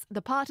mailbox,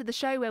 the part of the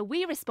show where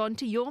we respond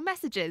to your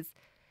messages.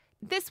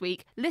 This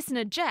week,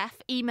 listener Jeff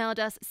emailed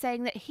us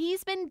saying that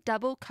he's been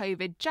double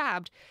COVID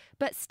jabbed,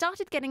 but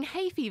started getting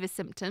hay fever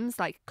symptoms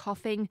like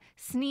coughing,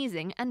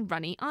 sneezing and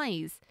runny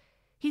eyes.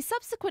 He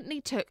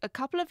subsequently took a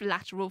couple of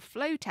lateral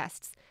flow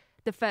tests.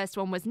 The first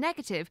one was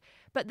negative,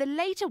 but the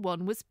later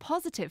one was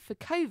positive for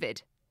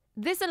COVID.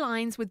 This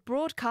aligns with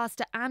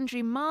broadcaster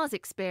Andrew Marr's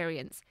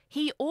experience.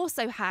 He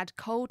also had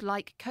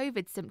cold-like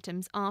COVID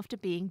symptoms after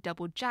being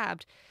double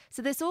jabbed.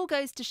 So this all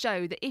goes to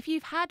show that if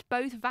you've had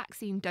both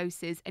vaccine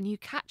doses and you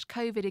catch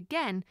COVID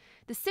again,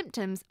 the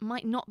symptoms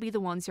might not be the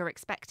ones you're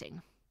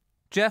expecting.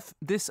 Jeff,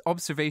 this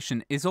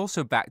observation is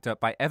also backed up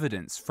by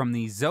evidence from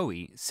the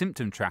Zoe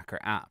symptom tracker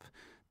app.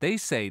 They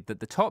say that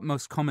the top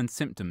most common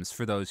symptoms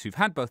for those who've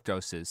had both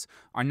doses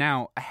are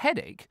now a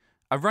headache,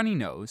 a runny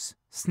nose,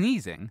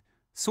 sneezing,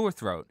 sore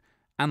throat,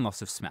 and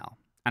loss of smell.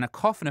 And a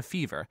cough and a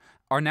fever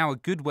are now a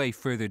good way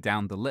further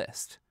down the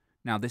list.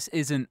 Now, this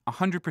isn't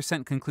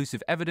 100%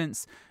 conclusive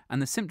evidence,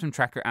 and the symptom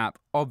tracker app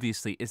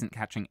obviously isn't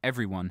catching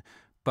everyone,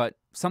 but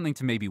something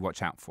to maybe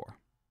watch out for.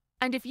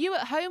 And if you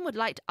at home would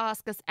like to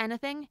ask us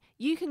anything,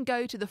 you can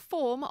go to the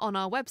form on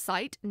our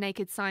website,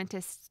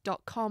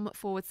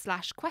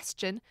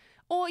 nakedscientists.com/question,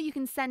 or you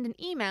can send an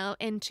email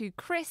into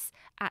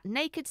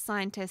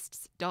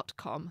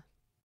chris@nakedscientists.com.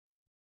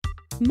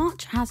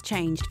 Much has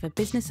changed for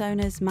business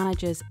owners,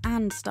 managers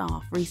and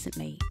staff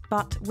recently,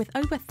 but with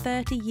over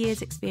 30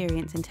 years'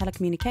 experience in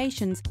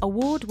telecommunications,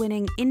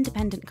 award-winning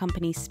independent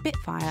company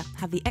Spitfire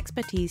have the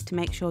expertise to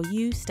make sure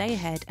you stay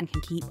ahead and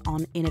can keep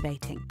on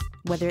innovating.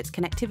 Whether it's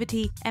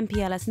connectivity,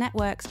 MPLS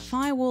networks,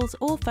 firewalls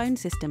or phone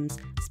systems,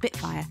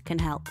 Spitfire can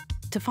help.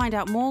 To find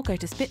out more, go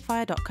to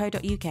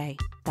spitfire.co.uk.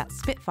 That's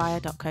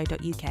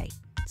spitfire.co.uk.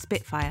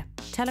 Spitfire,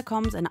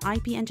 telecoms and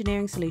IP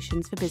engineering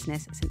solutions for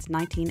business since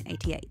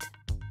 1988.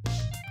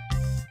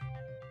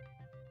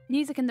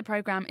 Music in the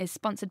programme is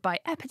sponsored by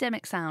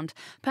Epidemic Sound,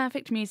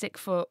 perfect music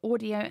for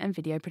audio and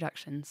video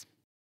productions.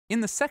 In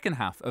the second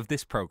half of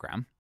this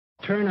programme,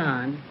 turn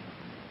on,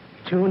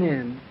 tune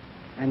in,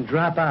 and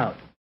drop out.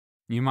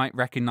 You might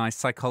recognise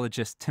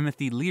psychologist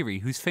Timothy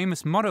Leary, whose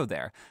famous motto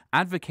there,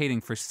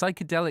 advocating for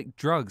psychedelic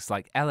drugs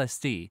like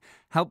LSD,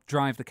 helped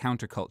drive the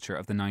counterculture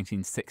of the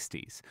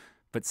 1960s.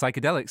 But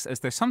psychedelics,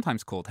 as they're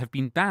sometimes called, have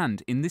been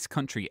banned in this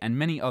country and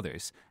many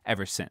others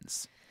ever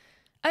since.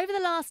 Over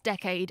the last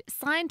decade,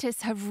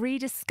 scientists have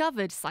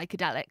rediscovered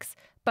psychedelics,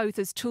 both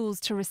as tools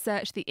to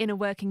research the inner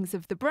workings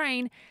of the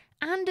brain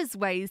and as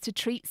ways to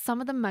treat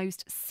some of the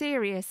most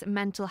serious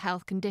mental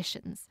health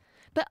conditions.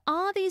 But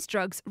are these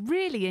drugs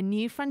really a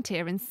new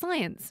frontier in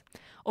science?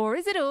 Or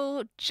is it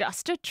all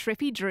just a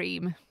trippy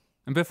dream?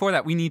 And before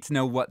that, we need to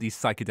know what these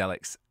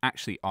psychedelics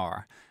actually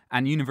are.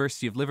 And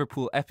University of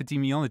Liverpool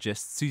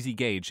epidemiologist Susie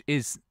Gage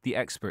is the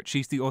expert.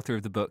 She's the author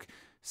of the book,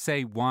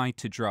 Say Why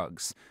to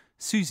Drugs.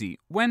 Susie,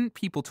 when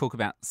people talk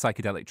about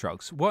psychedelic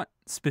drugs, what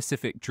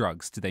specific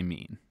drugs do they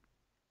mean?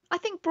 I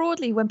think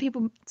broadly, when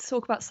people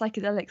talk about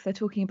psychedelics, they're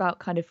talking about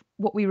kind of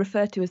what we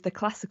refer to as the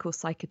classical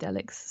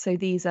psychedelics. So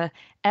these are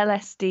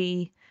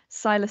LSD,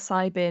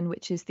 psilocybin,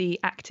 which is the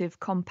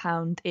active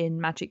compound in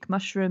magic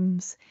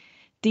mushrooms,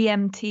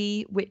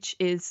 DMT, which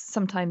is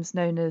sometimes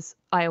known as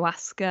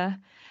ayahuasca.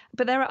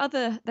 But there are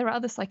other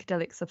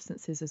psychedelic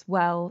substances as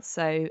well.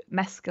 So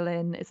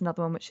mescaline is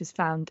another one which is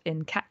found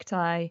in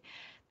cacti.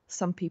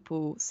 Some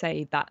people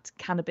say that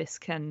cannabis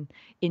can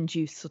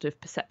induce sort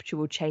of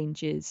perceptual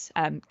changes.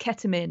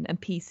 Ketamine and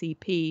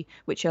PCP,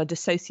 which are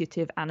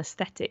dissociative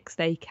anesthetics,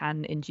 they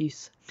can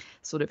induce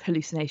sort of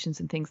hallucinations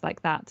and things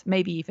like that.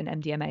 Maybe even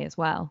MDMA as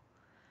well.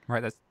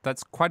 Right,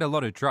 that's quite a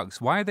lot of drugs.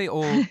 Why are they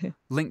all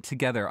linked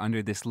together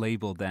under this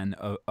label then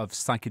of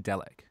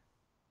psychedelic?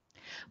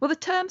 Well, the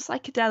term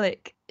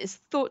psychedelic is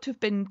thought to have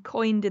been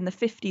coined in the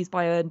 50s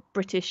by a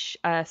British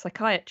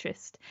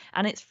psychiatrist,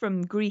 and it's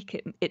from Greek.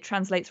 It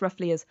translates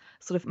roughly as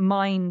sort of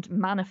mind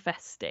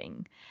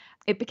manifesting.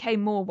 It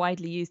became more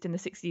widely used in the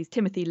 60s.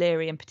 Timothy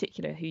Leary, in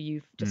particular, who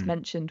you've just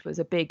mentioned, was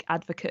a big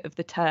advocate of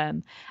the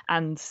term.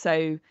 And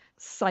so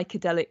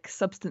psychedelic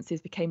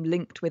substances became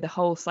linked with a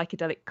whole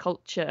psychedelic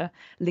culture,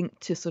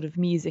 linked to sort of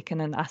music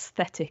and an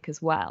aesthetic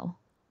as well.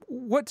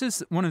 What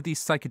does one of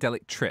these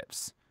psychedelic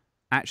trips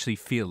actually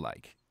feel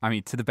like? I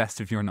mean, to the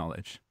best of your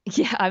knowledge.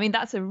 Yeah, I mean,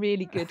 that's a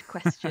really good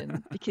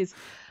question because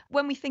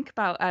when we think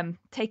about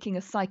taking a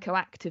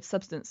psychoactive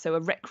substance, so a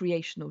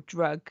recreational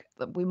drug,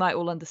 we might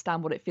all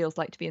understand what it feels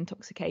like to be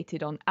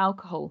intoxicated on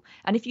alcohol.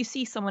 And if you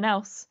see someone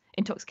else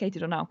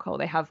intoxicated on alcohol,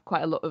 they have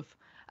quite a lot of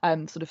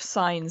sort of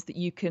signs that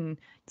you can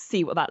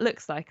see what that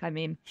looks like. I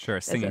mean, sure,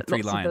 singing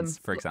Three Lions,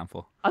 for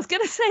example. I was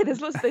going to say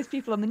there's lots of those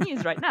people on the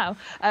news right now.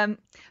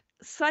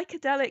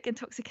 Psychedelic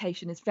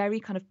intoxication is very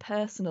kind of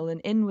personal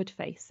and inward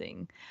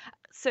facing.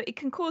 So it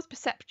can cause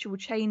perceptual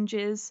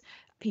changes.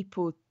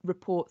 People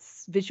report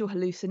visual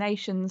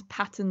hallucinations,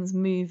 patterns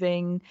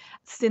moving,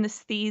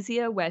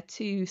 synesthesia, where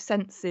two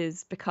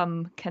senses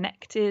become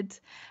connected.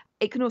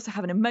 It can also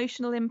have an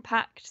emotional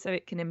impact, so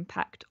it can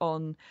impact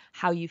on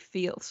how you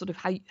feel, sort of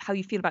how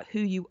you feel about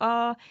who you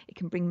are. It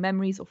can bring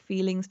memories or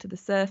feelings to the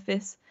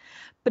surface.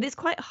 But it's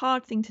quite a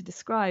hard thing to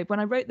describe. When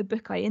I wrote the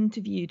book, I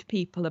interviewed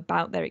people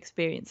about their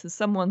experiences.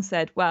 Someone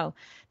said, well,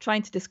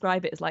 trying to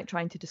describe it is like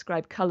trying to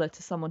describe colour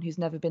to someone who's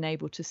never been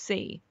able to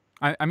see.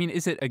 I mean,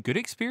 is it a good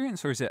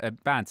experience or is it a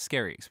bad,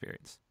 scary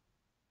experience?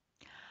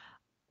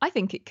 I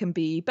think it can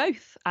be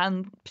both,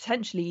 and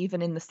potentially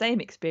even in the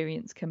same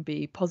experience can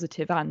be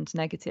positive and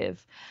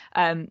negative.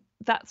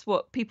 That's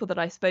what people that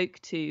I spoke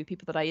to,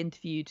 people that I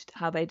interviewed,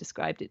 how they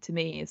described it to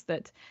me is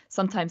that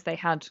sometimes they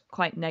had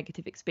quite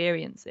negative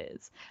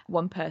experiences.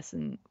 One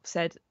person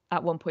said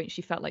at one point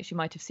she felt like she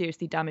might have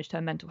seriously damaged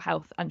her mental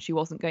health and she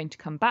wasn't going to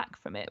come back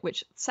from it,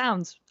 which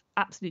sounds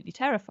absolutely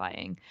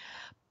terrifying.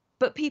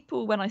 But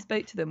people, when I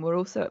spoke to them, were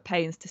also at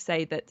pains to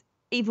say that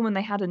even when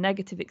they had a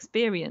negative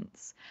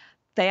experience,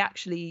 they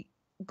actually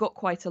got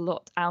quite a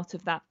lot out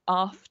of that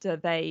after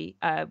they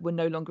were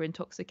no longer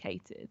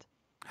intoxicated.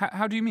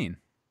 How do you mean?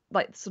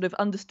 Like sort of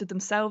understood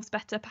themselves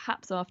better,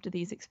 perhaps, after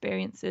these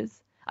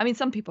experiences. I mean,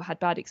 some people had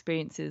bad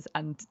experiences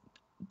and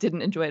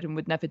didn't enjoy it and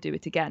would never do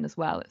it again as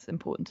well. It's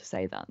important to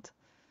say that.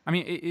 I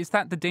mean, is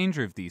that the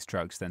danger of these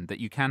drugs then, that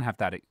you can have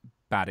that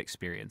bad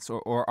experience,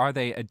 or are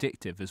they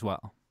addictive as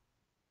well?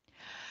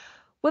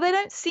 Well, they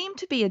don't seem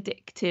to be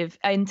addictive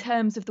in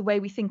terms of the way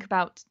we think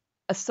about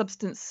a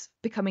substance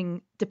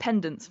becoming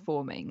dependence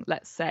forming,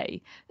 let's say.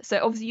 So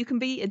obviously you can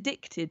be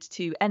addicted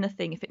to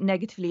anything if it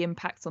negatively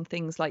impacts on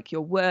things like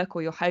your work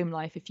or your home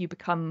life, if you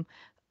become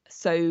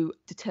so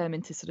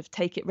determined to sort of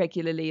take it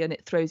regularly and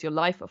it throws your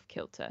life off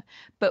kilter.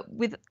 But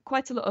with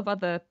quite a lot of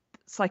other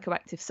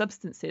psychoactive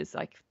substances,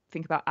 like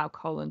think about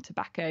alcohol and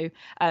tobacco,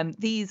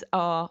 these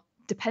are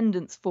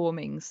dependence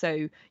forming,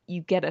 so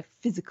you get a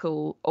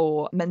physical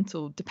or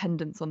mental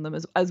dependence on them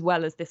as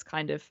well as this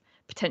kind of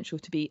potential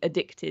to be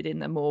addicted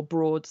in a more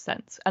broad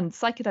sense. And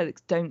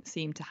psychedelics don't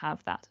seem to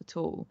have that at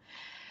all.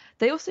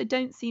 They also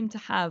don't seem to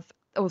have,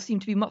 or seem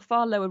to be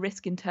far lower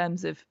risk in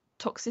terms of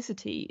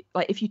toxicity.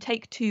 Like if you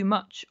take too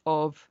much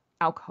of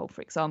alcohol,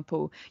 for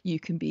example, you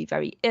can be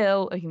very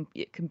ill, or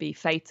it can be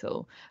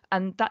fatal.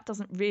 And that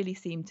doesn't really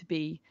seem to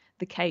be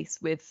the case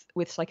with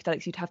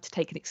psychedelics. You'd have to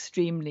take an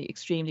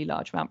extremely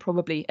large amount,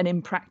 probably an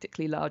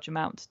impractically large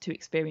amount, to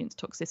experience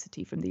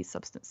toxicity from these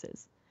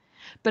substances.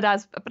 But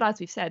as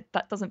we've said,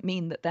 that doesn't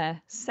mean that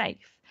they're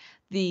safe.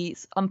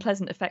 These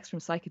unpleasant effects from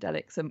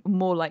psychedelics are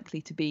more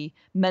likely to be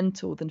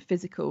mental than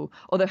physical.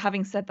 Although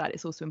having said that,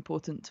 it's also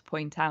important to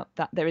point out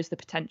that there is the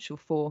potential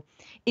for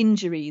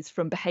injuries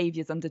from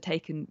behaviours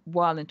undertaken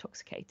while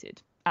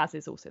intoxicated, as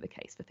is also the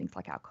case for things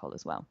like alcohol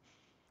as well.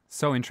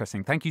 So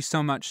interesting. Thank you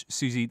so much,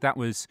 Susie. That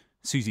was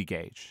Susie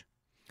Gage.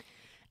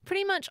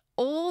 Pretty much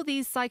all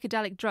these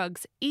psychedelic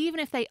drugs, even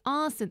if they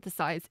are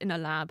synthesized in a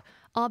lab,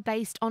 are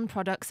based on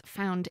products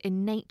found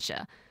in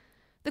nature.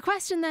 The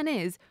question then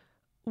is,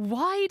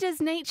 why does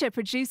nature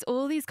produce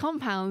all these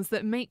compounds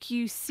that make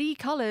you see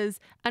colours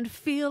and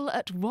feel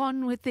at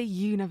one with the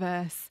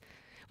universe?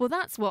 Well,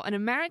 that's what an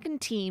American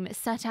team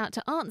set out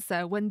to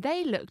answer when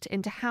they looked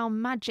into how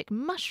magic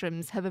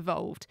mushrooms have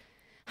evolved.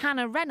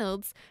 Hannah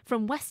Reynolds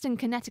from Western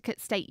Connecticut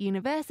State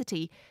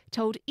University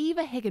told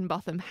Eva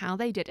Higginbotham how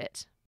they did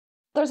it.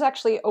 There's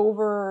actually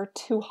over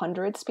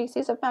 200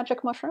 species of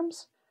magic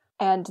mushrooms,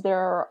 and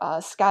they're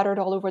scattered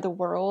all over the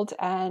world,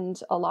 and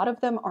a lot of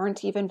them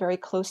aren't even very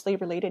closely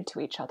related to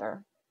each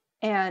other.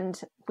 And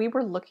we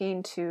were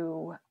looking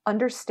to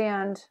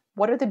understand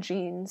what are the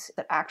genes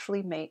that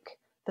actually make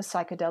the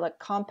psychedelic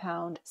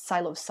compound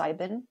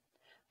psilocybin,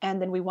 and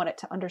then we wanted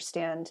to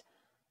understand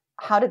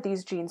how did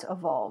these genes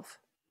evolve.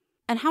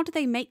 And how do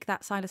they make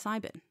that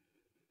psilocybin?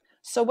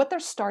 So what they're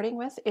starting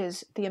with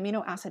is the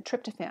amino acid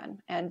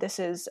tryptophan. And this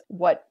is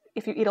what,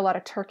 if you eat a lot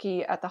of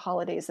turkey at the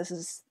holidays, this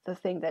is the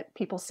thing that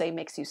people say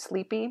makes you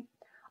sleepy.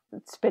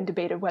 It's been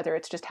debated whether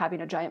it's just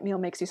having a giant meal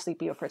makes you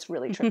sleepy or if it's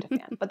really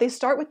tryptophan. But they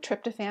start with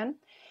tryptophan,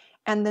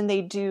 and then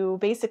they do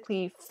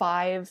basically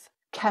 5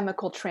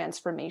 chemical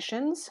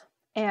transformations.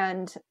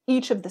 And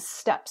each of the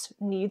steps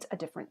needs a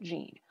different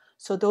gene.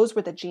 So those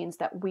were the genes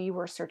that we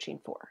were searching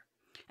for.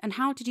 And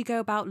how did you go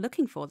about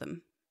looking for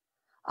them?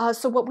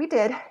 So what we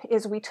did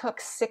is we took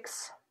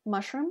 6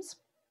 mushrooms.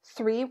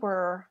 3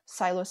 were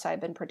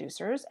psilocybin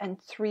producers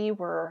and 3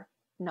 were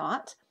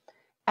not.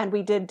 And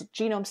we did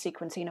genome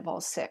sequencing of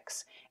all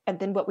 6. And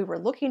then what we were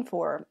looking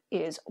for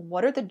is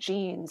what are the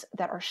genes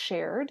that are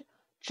shared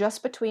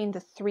just between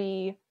the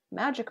 3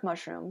 magic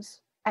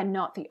mushrooms and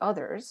not the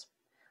others.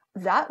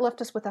 That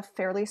left us with a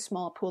fairly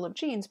small pool of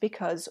genes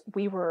because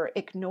we were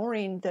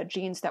ignoring the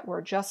genes that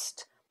were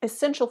just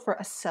essential for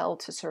a cell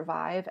to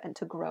survive and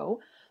to grow.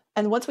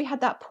 And once we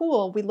had that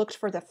pool, we looked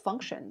for the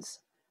functions,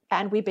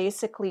 and we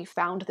basically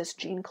found this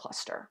gene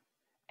cluster.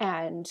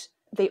 And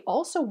they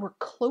also were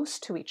close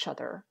to each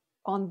other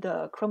on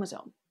the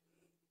chromosome.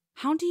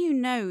 How do you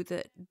know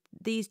that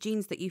these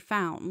genes that you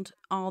found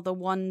are the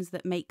ones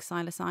that make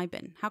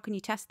psilocybin? How can you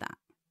test that?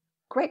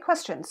 Great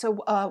question. So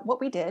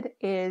what we did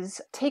is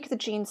take the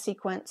gene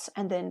sequence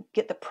and then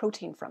get the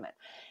protein from it,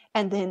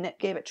 and then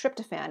gave it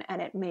tryptophan,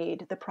 and it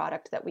made the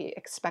product that we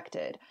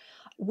expected.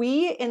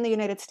 We in the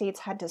United States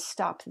had to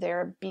stop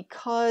there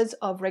because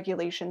of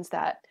regulations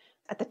that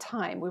at the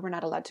time we were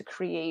not allowed to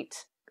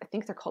create, I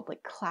think they're called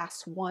like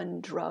class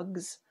 1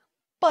 drugs.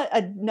 But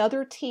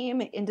another team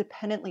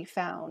independently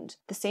found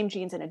the same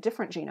genes in a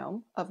different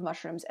genome of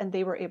mushrooms, and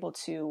they were able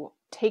to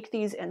take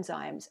these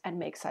enzymes and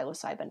make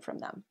psilocybin from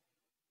them.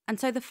 And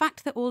so the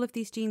fact that all of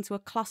these genes were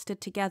clustered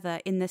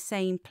together in the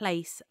same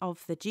place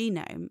of the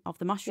genome of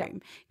the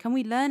mushroom, can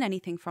we learn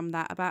anything from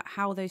that about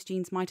how those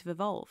genes might have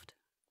evolved?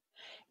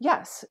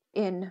 Yes.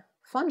 In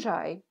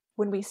fungi,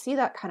 when we see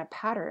that kind of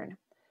pattern,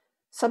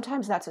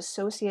 sometimes that's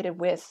associated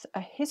with a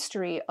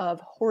history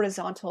of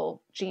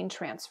horizontal gene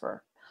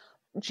transfer,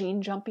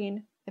 gene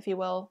jumping, if you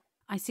will.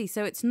 I see.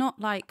 So it's not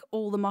like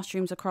all the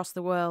mushrooms across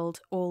the world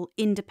all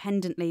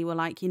independently were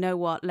like, you know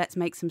what, let's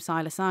make some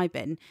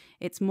psilocybin.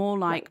 It's more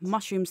like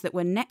mushrooms that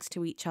were next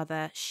to each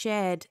other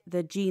shared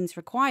the genes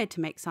required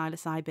to make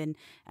psilocybin,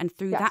 and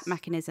through that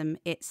mechanism,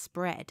 it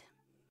spread.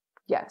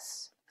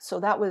 Yes. So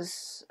that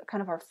was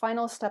kind of our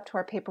final step to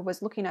our paper,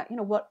 was looking at,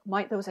 what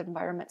might those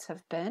environments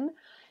have been?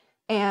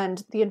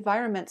 And the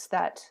environments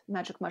that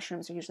magic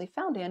mushrooms are usually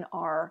found in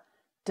are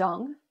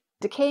dung,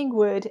 decaying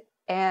wood,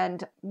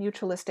 and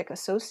mutualistic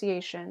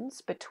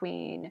associations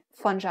between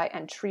fungi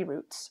and tree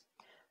roots.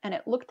 And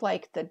it looked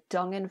like the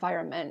dung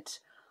environment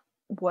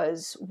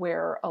was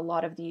where a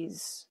lot of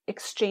these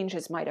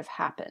exchanges might have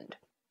happened.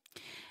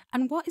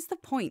 And what is the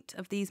point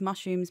of these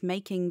mushrooms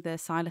making the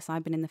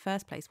psilocybin in the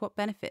first place? What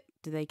benefit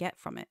do they get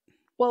from it?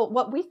 Well,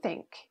 what we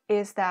think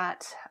is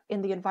that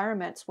in the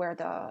environments where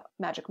the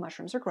magic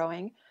mushrooms are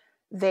growing,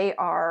 they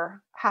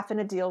are having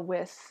to deal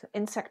with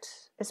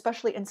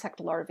especially insect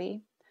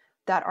larvae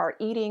that are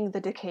eating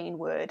the decaying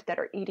wood, that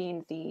are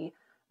eating the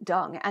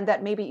dung, and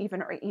that maybe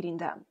even are eating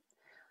them,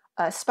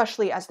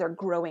 especially as they're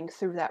growing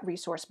through that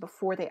resource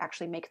before they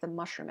actually make the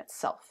mushroom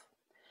itself.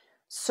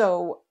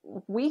 So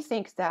we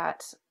think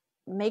that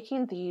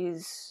making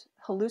these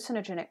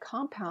hallucinogenic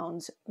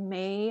compounds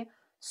may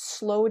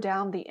slow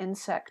down the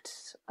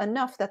insect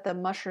enough that the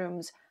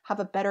mushrooms have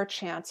a better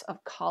chance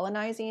of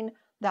colonizing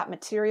that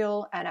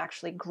material and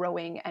actually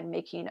growing and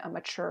making a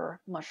mature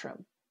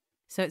mushroom.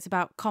 So it's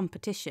about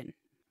competition.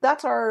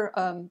 That's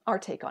our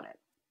take on it.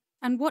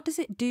 And what does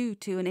it do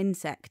to an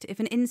insect?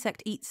 If an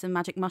insect eats a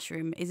magic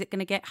mushroom, is it going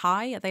to get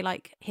high? Are they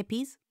like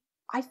hippies?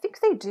 I think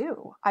they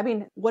do. I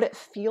mean, what it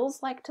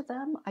feels like to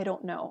them, I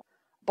don't know.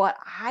 But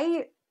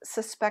I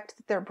suspect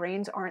that their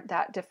brains aren't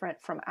that different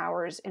from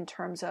ours in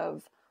terms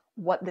of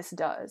what this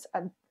does.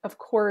 Of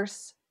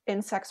course,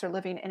 insects are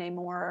living in a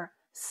more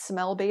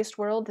smell-based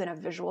world than a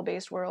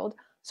visual-based world.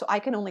 So I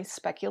can only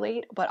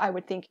speculate, but I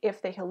would think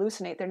if they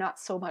hallucinate, they're not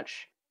so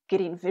much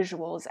getting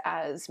visuals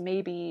as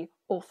maybe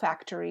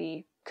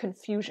olfactory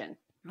confusion.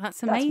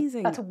 That's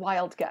amazing. That's a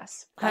wild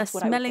guess. That's a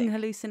smelling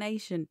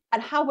hallucination.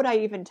 And how would I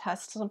even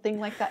test something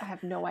like that? I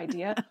have no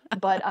idea.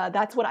 But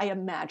that's what I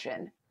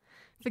imagine.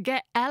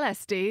 Forget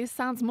LSD,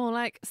 sounds more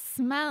like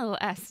smell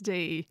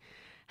SD.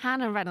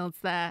 Hannah Reynolds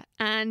there,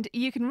 and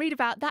you can read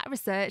about that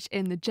research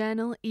in the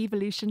journal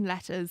Evolution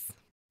Letters.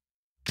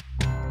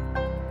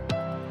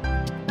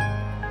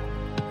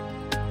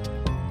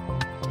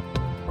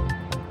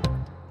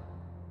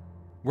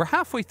 We're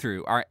halfway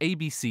through our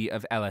ABC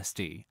of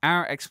LSD,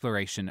 our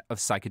exploration of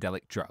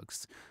psychedelic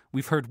drugs.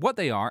 We've heard what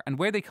they are and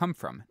where they come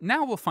from.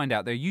 Now we'll find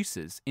out their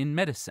uses in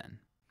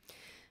medicine.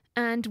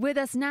 And with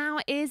us now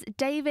is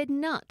David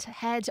Nutt,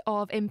 head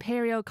of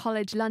Imperial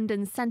College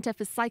London's Centre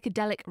for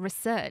Psychedelic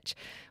Research.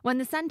 When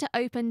the centre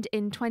opened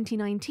in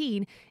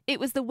 2019, it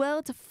was the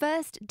world's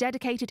first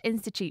dedicated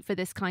institute for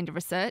this kind of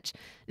research,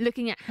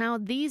 looking at how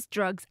these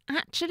drugs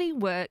actually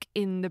work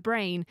in the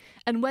brain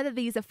and whether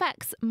these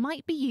effects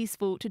might be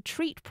useful to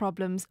treat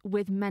problems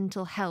with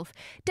mental health.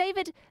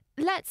 David,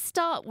 let's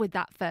start with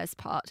that first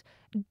part.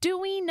 Do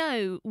we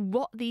know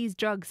what these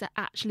drugs are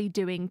actually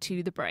doing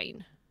to the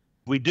brain?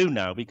 We do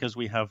now because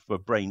we have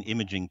brain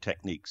imaging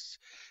techniques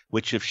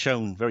which have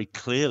shown very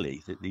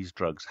clearly that these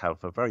drugs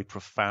have a very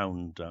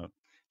profound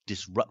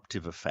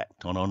disruptive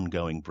effect on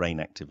ongoing brain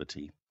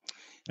activity.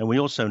 And we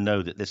also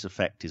know that this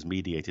effect is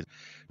mediated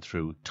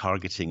through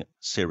targeting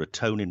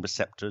serotonin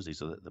receptors.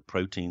 These are the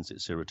proteins that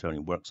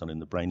serotonin works on in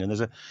the brain.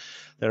 And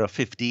there are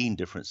 15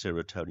 different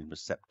serotonin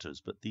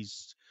receptors, but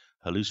these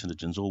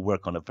hallucinogens all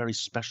work on a very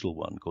special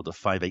one called the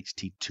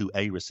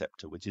 5-HT2A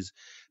receptor, which is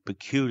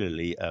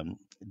peculiarly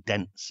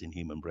dense in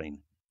human brain.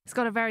 It's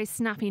got a very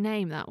snappy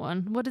name, that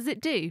one. What does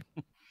it do?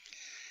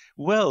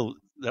 Well,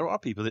 there are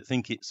people that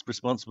think it's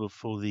responsible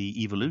for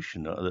the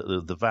evolution,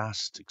 the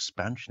vast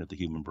expansion of the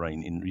human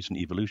brain in recent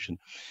evolution.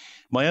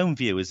 My own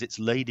view is it's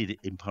laid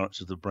in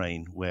parts of the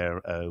brain where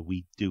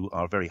we do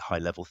our very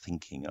high-level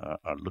thinking,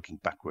 our looking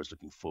backwards,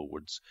 looking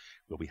forwards,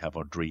 where we have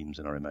our dreams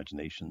and our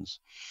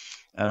imaginations.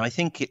 And I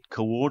think it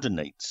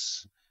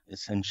coordinates,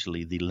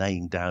 essentially, the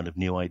laying down of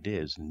new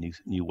ideas and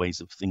new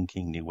ways of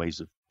thinking, new ways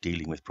of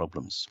dealing with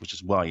problems, which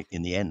is why,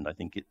 in the end, I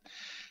think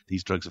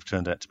these drugs have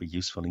turned out to be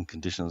useful in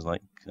conditions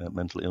like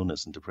mental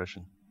illness and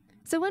depression.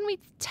 So when we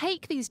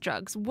take these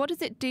drugs, what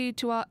does it do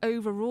to our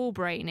overall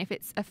brain if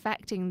it's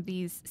affecting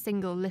these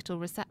single little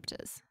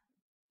receptors?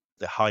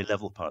 The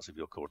high-level parts of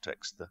your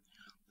cortex, the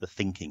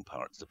thinking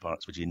parts, the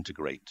parts which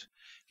integrate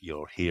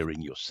your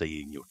hearing, your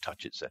seeing, your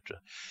touch, etc.,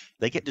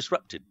 they get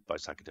disrupted by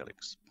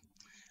psychedelics.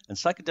 And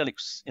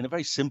psychedelics, in a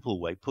very simple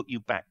way, put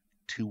you back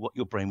to what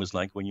your brain was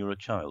like when you were a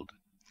child,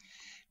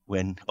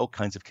 when all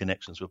kinds of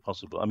connections were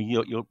possible. I mean,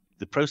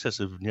 the process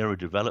of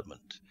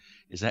neurodevelopment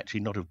is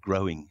actually not of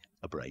growing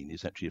a brain,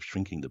 it's actually of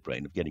shrinking the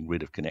brain, of getting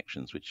rid of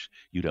connections which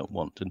you don't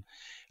want.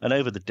 And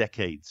over the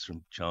decades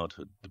from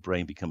childhood, the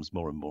brain becomes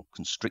more and more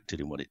constricted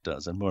in what it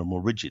does and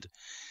more rigid.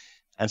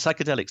 And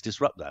psychedelics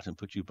disrupt that and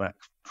put you back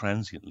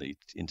transiently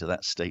into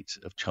that state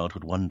of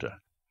childhood wonder.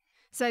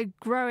 So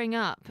growing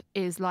up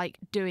is like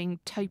doing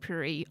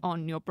topiary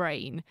on your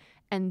brain,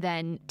 and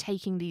then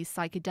taking these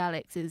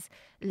psychedelics is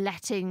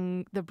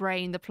letting the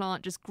brain, the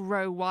plant, just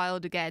grow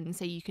wild again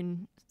so you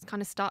can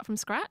kind of start from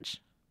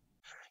scratch?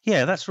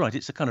 Yeah, that's right.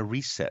 It's a kind of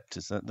reset.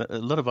 A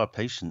lot of our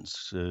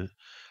patients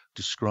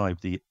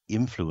describe the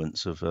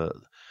influence of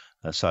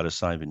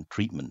psilocybin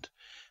treatment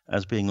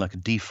as being like a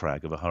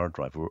defrag of a hard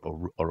drive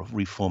or a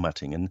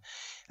reformatting.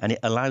 And it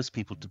allows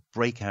people to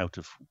break out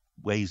of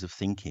ways of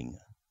thinking.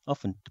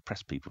 Often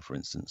depressed people, for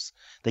instance,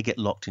 they get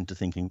locked into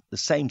thinking the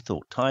same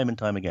thought time and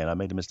time again. I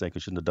made a mistake. I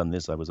shouldn't have done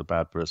this. I was a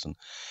bad person.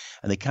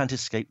 And they can't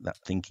escape that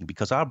thinking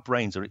because our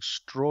brains are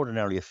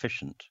extraordinarily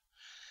efficient.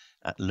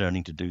 at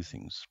learning to do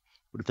things.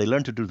 But if they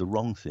learn to do the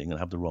wrong thing and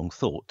have the wrong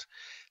thought,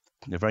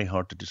 they're very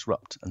hard to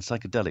disrupt. And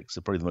psychedelics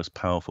are probably the most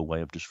powerful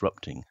way of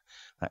disrupting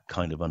that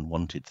kind of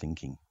unwanted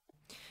thinking.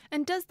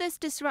 And does this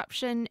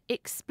disruption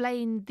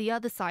explain the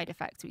other side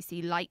effects we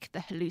see, like the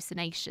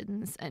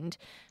hallucinations and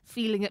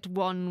feeling at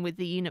one with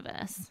the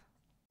universe?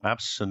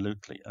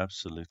 Absolutely,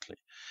 absolutely.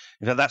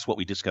 In fact, that's what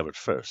we discovered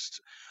first.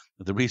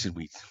 The reason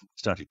we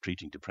started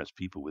treating depressed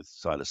people with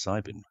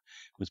psilocybin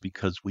was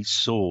because we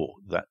saw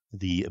that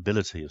the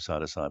ability of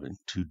psilocybin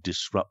to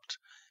disrupt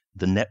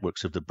the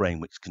networks of the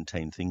brain which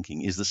contain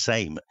thinking is the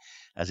same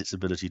as its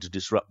ability to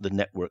disrupt the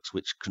networks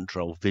which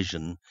control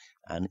vision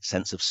and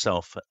sense of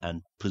self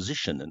and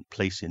position and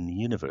place in the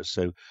universe.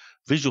 So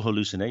visual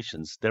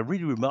hallucinations, they're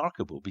really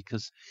remarkable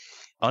because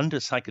under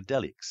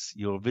psychedelics,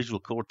 your visual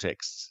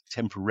cortex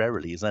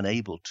temporarily is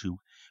unable to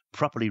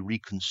properly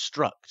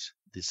reconstruct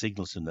the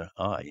signals in the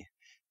eye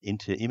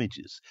into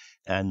images.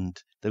 And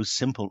those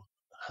simple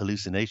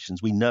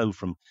hallucinations, we know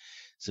from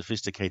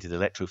sophisticated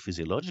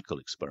electrophysiological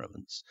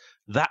experiments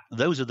that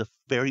those are the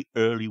very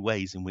early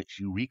ways in which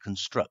you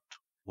reconstruct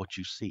what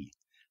you see.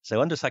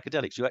 So under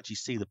psychedelics, you actually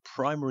see the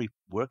primary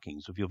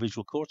workings of your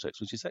visual cortex,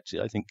 which is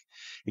actually, I think,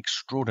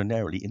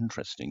 extraordinarily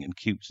interesting and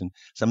cute and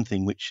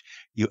something which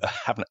you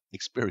haven't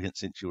experienced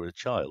since you were a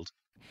child.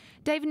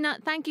 David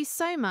Nutt, thank you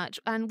so much,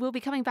 and we'll be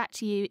coming back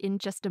to you in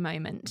just a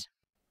moment.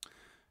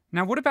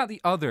 Now, what about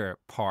the other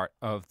part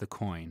of the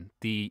coin,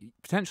 the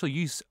potential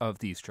use of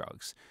these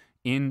drugs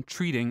in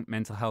treating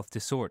mental health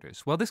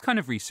disorders? Well, this kind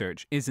of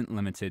research isn't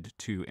limited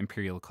to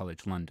Imperial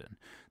College London.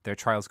 There are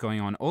trials going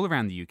on all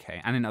around the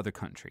UK and in other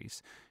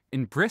countries.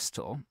 In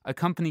Bristol, a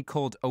company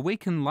called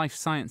Awaken Life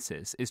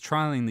Sciences is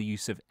trialling the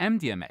use of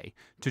MDMA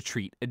to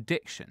treat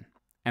addiction.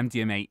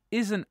 MDMA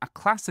isn't a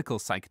classical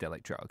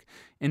psychedelic drug.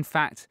 In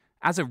fact,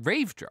 as a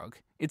rave drug,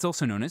 it's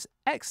also known as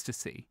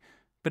ecstasy.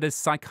 But as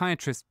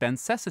psychiatrist Ben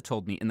Sessa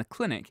told me in the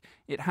clinic,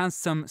 it has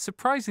some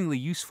surprisingly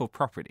useful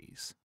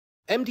properties.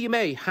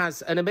 MDMA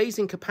has an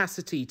amazing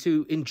capacity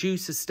to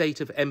induce a state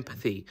of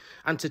empathy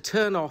and to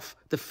turn off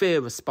the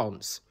fear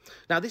response.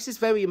 Now, this is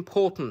very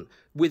important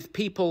with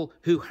people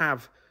who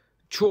have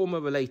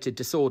trauma-related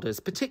disorders,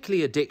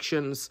 particularly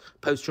addictions,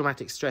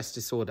 post-traumatic stress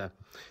disorder.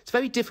 It's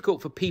very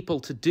difficult for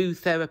people to do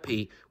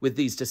therapy with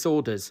these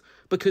disorders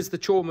because the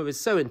trauma is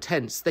so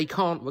intense they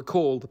can't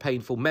recall the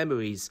painful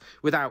memories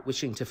without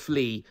wishing to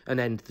flee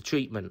and end the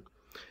treatment.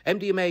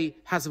 MDMA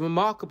has a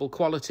remarkable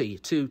quality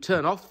to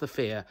turn off the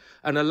fear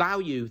and allow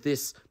you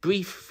this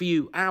brief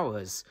few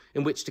hours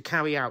in which to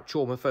carry out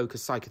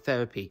trauma-focused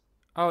psychotherapy.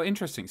 Oh,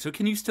 interesting. So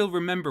can you still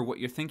remember what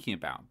you're thinking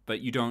about, but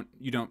you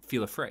don't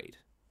feel afraid?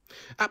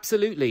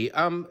 Absolutely.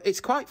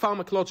 It's quite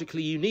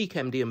pharmacologically unique,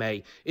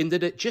 MDMA, in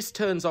that it just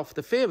turns off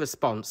the fear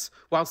response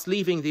whilst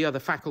leaving the other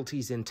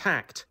faculties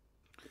intact.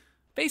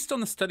 Based on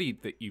the study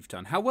that you've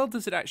done, how well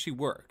does it actually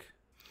work?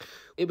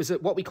 It was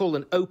what we call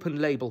an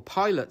open-label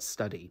pilot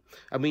study,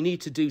 and we need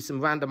to do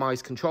some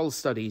randomized control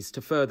studies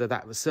to further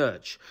that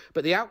research.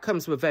 But the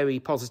outcomes were very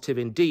positive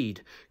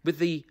indeed. With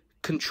the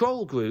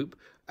control group,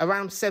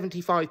 around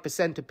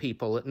 75% of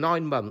people at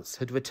 9 months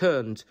had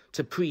returned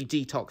to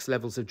pre-detox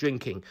levels of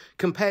drinking,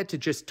 compared to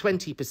just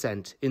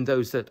 20% in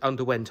those that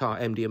underwent our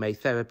MDMA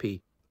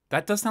therapy.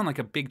 That does sound like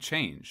a big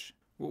change.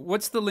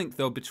 What's the link,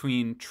 though,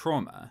 between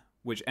trauma,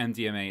 which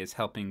MDMA is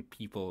helping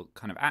people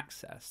kind of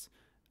access,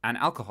 and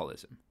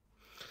alcoholism?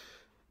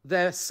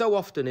 There so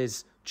often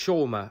is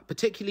trauma,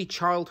 particularly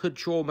childhood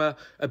trauma,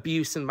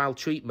 abuse and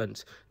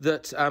maltreatment,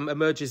 that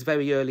emerges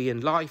very early in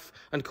life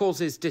and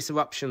causes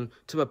disruption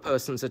to a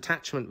person's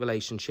attachment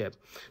relationship.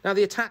 Now,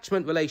 the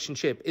attachment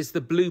relationship is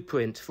the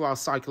blueprint for our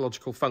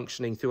psychological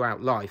functioning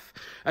throughout life,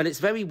 and it's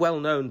very well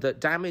known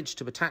that damage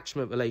to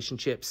attachment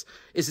relationships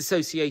is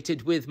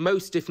associated with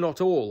most, if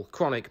not all,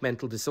 chronic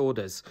mental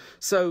disorders.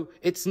 So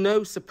it's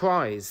no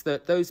surprise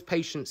that those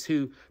patients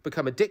who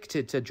become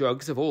addicted to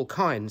drugs of all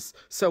kinds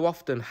so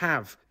often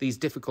have these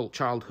difficult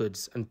childhoods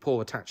and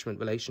poor attachment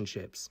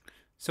relationships.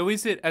 So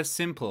is it as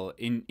simple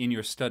in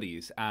your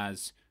studies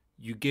as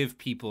you give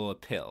people a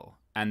pill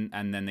and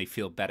then they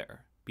feel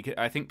better? Because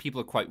I think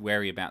people are quite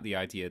wary about the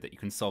idea that you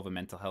can solve a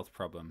mental health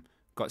problem,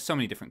 got so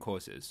many different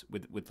causes,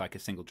 with like a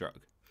single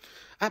drug.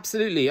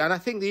 Absolutely. And I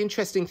think the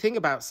interesting thing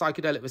about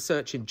psychedelic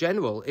research in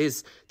general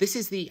is this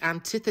is the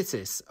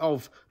antithesis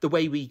of the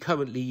way we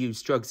currently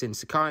use drugs in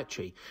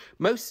psychiatry.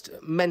 Most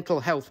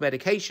mental health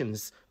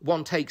medications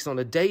one takes on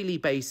a daily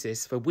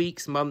basis for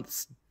weeks,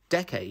 months,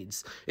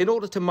 decades in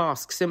order to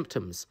mask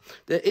symptoms.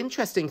 The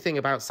interesting thing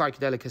about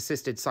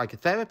psychedelic-assisted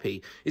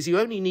psychotherapy is you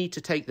only need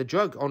to take the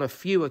drug on a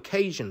few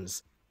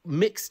occasions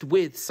mixed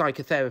with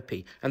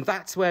psychotherapy, and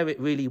that's where it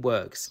really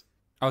works.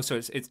 Oh, so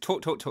it's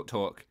talk,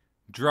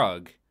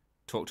 drug,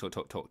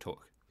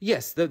 talk.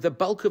 Yes, the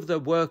bulk of the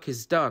work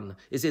is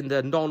in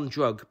the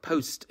non-drug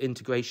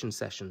post-integration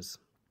sessions.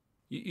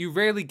 You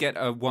rarely get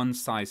a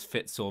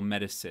one-size-fits-all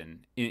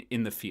medicine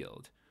in the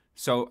field.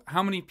 So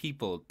how many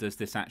people does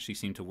this actually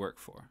seem to work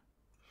for?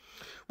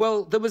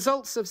 Well, the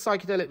results of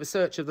psychedelic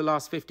research of the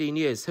last 15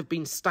 years have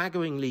been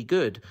staggeringly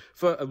good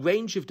for a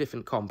range of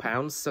different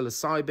compounds,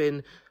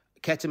 psilocybin,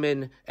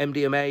 ketamine,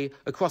 MDMA,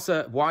 across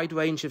a wide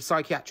range of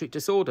psychiatric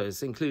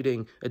disorders,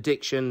 including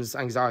addictions,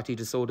 anxiety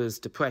disorders,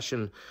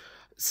 depression.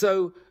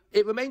 So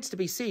it remains to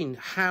be seen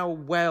how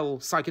well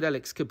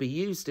psychedelics could be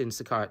used in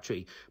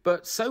psychiatry.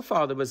 But so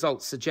far, the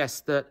results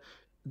suggest that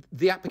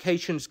the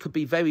applications could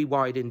be very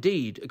wide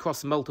indeed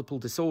across multiple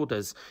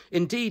disorders.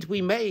 Indeed,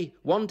 we may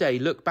one day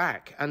look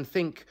back and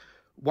think,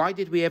 why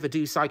did we ever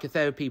do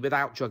psychotherapy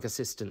without drug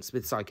assistance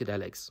with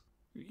psychedelics?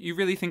 You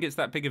really think it's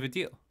that big of a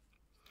deal?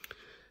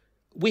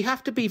 We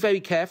have to be very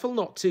careful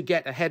not to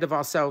get ahead of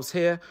ourselves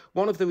here.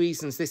 One of the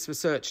reasons this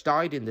research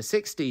died in the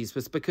 60s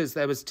was because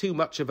there was too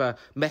much of a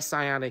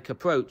messianic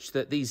approach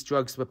that these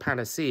drugs were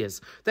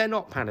panaceas. They're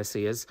not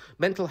panaceas.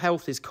 Mental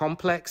health is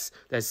complex.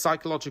 There's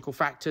psychological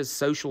factors,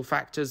 social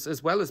factors,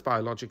 as well as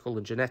biological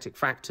and genetic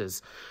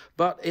factors.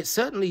 But it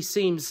certainly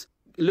seems,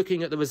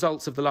 looking at the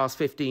results of the last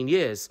 15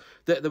 years,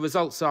 that the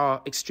results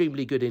are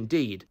extremely good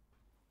indeed.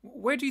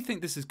 Where do you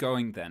think this is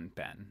going then,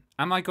 Ben?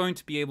 Am I going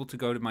to be able to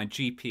go to my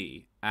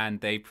GP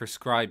and they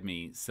prescribe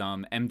me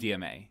some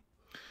MDMA?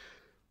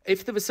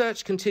 If the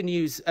research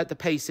continues at the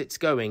pace it's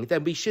going,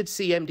 then we should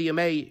see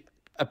MDMA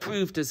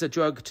approved as a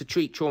drug to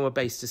treat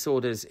trauma-based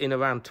disorders in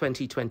around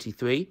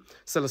 2023.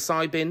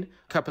 Psilocybin, a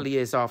couple of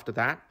years after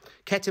that.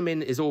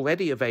 Ketamine is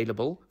already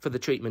available for the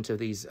treatment of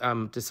these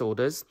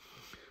disorders.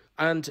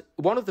 And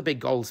one of the big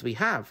goals we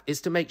have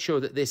is to make sure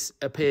that this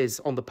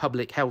appears on the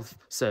public health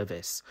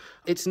service.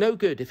 It's no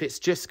good if it's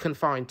just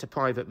confined to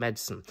private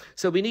medicine.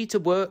 So we need to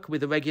work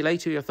with the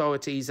regulatory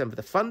authorities and with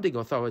the funding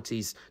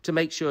authorities to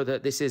make sure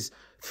that this is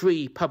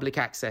free public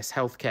access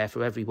healthcare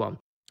for everyone.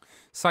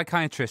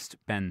 Psychiatrist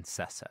Ben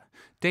Sessa.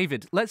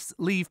 David, let's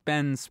leave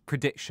Ben's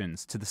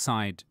predictions to the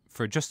side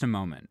for just a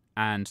moment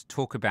and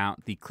talk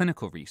about the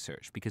clinical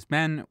research, because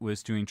Ben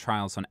was doing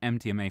trials on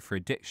MDMA for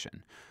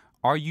addiction.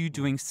 Are you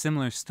doing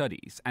similar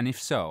studies? And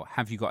if so,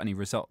 have you got any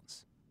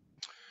results?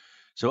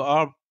 So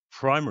our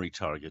primary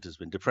target has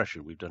been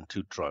depression. We've done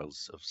 2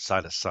 trials of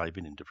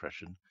psilocybin in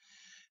depression.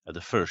 The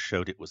first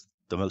showed it was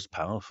the most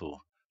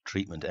powerful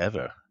treatment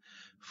ever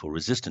for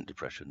resistant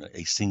depression.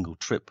 A single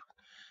trip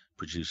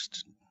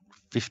produced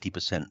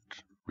 50%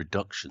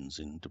 reductions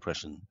in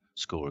depression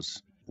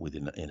scores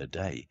within a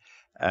day.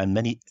 And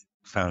many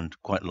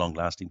found quite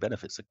long-lasting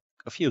benefits.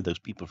 A few of those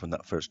people from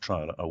that first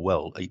trial are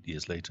well 8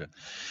 years later.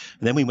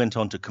 And then we went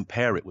on to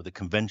compare it with a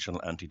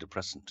conventional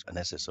antidepressant, an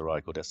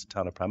SSRI called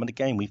escitalopram. And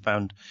again, we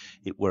found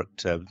it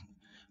worked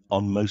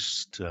on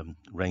most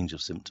range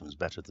of symptoms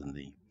better than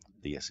the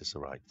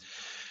SSRI.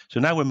 So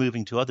now we're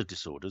moving to other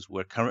disorders.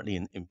 We're currently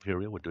in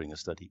Imperial. We're doing a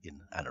study in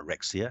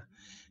anorexia,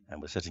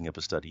 and we're setting up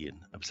a study in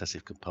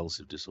obsessive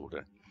compulsive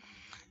disorder.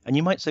 And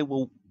you might say,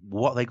 well,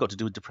 what have they got to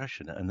do with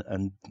depression?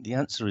 And the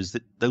answer is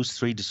that those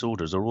 3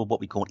 disorders are all what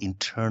we call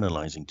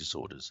internalizing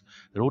disorders.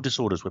 They're all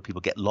disorders where people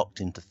get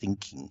locked into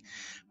thinking,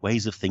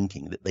 ways of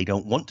thinking that they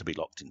don't want to be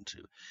locked into,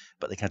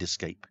 but they can't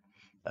escape.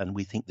 And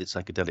we think that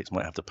psychedelics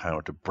might have the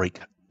power to break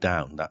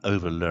down that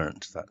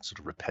overlearned, that sort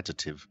of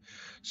repetitive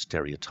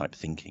stereotype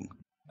thinking.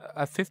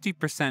 A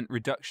 50%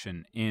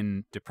 reduction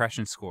in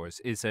depression scores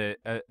is a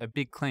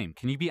big claim.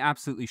 Can you be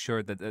absolutely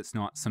sure that that's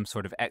not some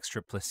sort of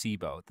extra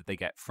placebo that they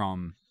get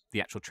from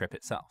the actual trip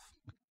itself?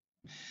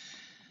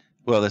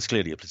 Well, there's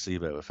clearly a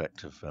placebo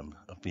effect of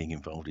being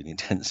involved in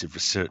intensive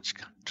research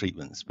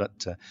treatments,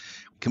 but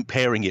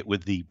comparing it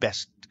with the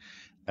best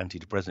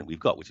antidepressant we've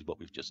got, which is what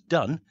we've just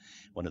done,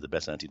 one of the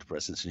best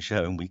antidepressants, and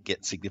showing we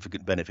get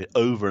significant benefit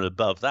over and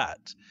above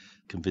that,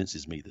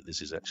 convinces me that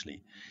this is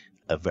actually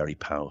a very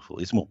powerful,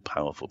 it's more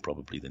powerful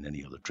probably than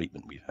any other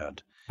treatment we've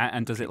had.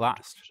 And does it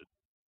last?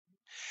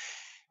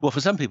 Well, for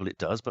some people it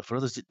does, but for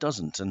others it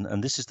doesn't.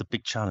 And this is the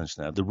big challenge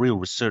now. The real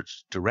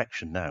research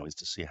direction now is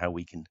to see how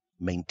we can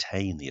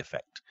maintain the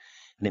effect.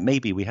 And it may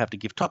be we have to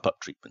give top-up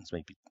treatments,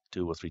 maybe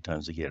 2 or 3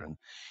 times a year.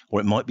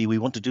 Or it might be we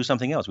want to do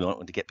something else. We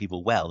want to get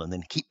people well and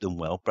then keep them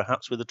well,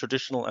 perhaps with a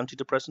traditional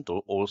antidepressant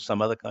or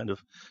some other kind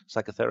of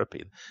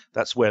psychotherapy.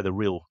 That's where the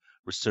real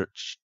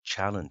research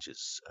challenge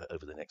is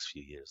over the next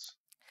few years.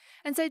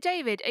 And so,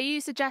 David, are you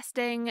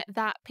suggesting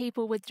that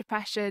people with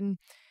depression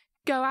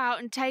go out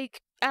and take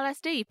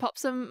LSD, pop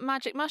some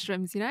magic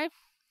mushrooms,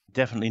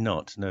 Definitely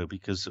not, no,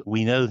 because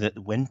we know that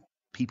when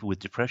people with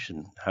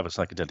depression have a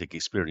psychedelic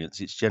experience,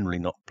 it's generally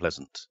not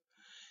pleasant.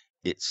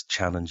 It's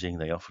challenging.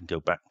 They often go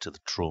back to the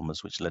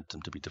traumas which led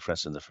them to be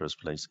depressed in the first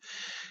place.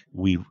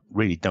 We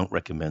really don't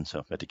recommend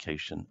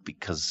self-medication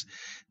because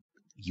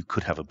you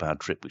could have a bad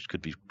trip, which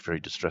could be very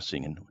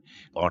distressing. And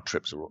our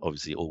trips are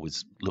obviously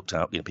always looked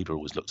out, people are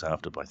always looked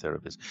after by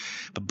therapists.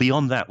 But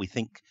beyond that, we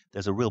think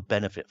there's a real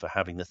benefit for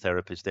having the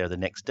therapist there the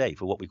next day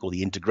for what we call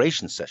the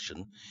integration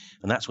session.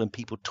 And that's when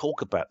people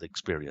talk about the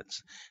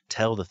experience,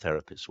 tell the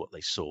therapist what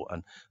they saw,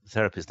 and the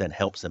therapist then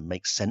helps them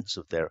make sense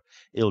of their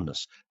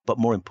illness. But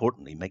more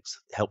importantly,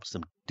 helps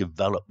them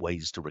develop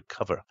ways to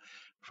recover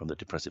from the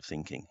depressive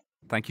thinking.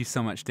 Thank you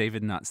so much,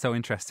 David Nutt. So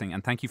interesting,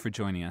 and thank you for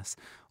joining us.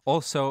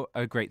 Also,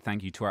 a great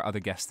thank you to our other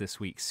guests this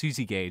week,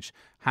 Susie Gage,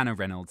 Hannah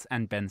Reynolds,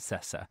 and Ben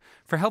Sessa,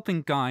 for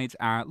helping guide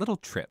our little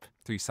trip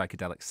through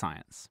psychedelic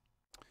science.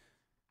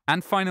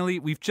 And finally,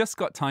 we've just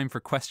got time for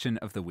question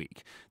of the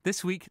week.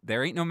 This week,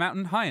 there ain't no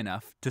mountain high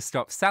enough to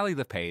stop Sally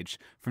LePage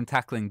from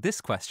tackling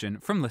this question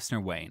from listener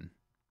Wayne.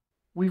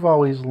 We've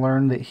always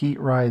learned that heat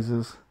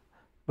rises,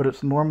 but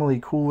it's normally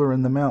cooler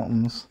in the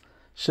mountains.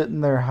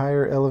 Shouldn't their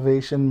higher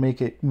elevation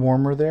make it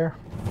warmer there?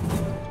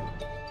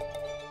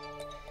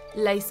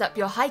 Lace up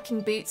your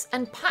hiking boots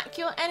and pack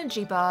your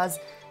energy bars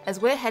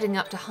as we're heading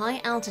up to high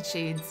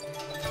altitudes.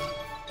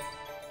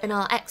 And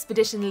our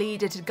expedition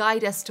leader to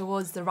guide us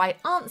towards the right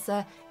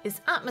answer is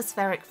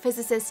atmospheric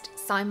physicist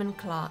Simon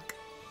Clarke.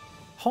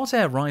 Hot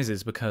air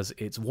rises because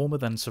it's warmer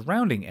than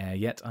surrounding air,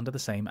 yet under the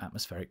same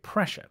atmospheric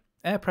pressure.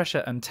 Air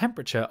pressure and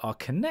temperature are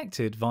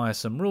connected via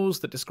some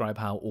rules that describe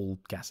how all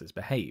gases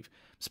behave.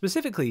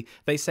 Specifically,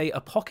 they say a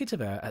pocket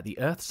of air at the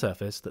Earth's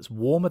surface that's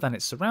warmer than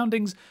its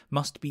surroundings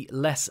must be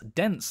less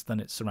dense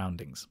than its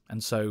surroundings.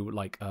 And so,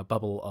 like a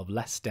bubble of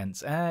less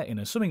dense air in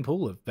a swimming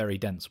pool of very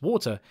dense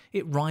water,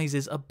 it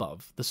rises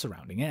above the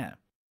surrounding air.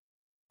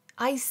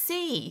 I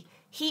see.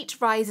 Heat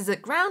rises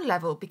at ground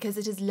level because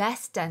it is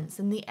less dense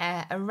than the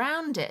air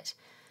around it.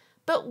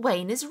 But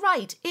Wayne is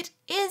right, it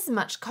is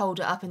much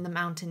colder up in the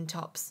mountain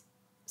tops.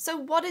 So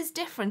what is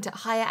different at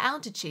higher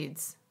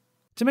altitudes?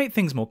 To make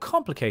things more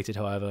complicated,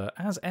 however,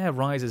 as air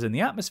rises in the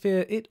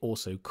atmosphere, it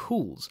also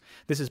cools.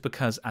 This is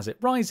because as it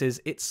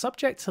rises, it's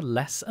subject to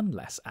less and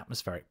less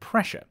atmospheric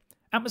pressure.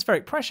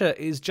 Atmospheric pressure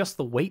is just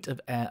the weight of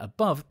air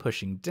above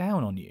pushing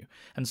down on you,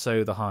 and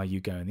so the higher you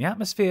go in the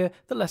atmosphere,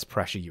 the less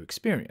pressure you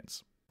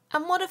experience.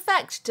 And what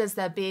effect does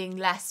there being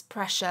less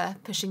pressure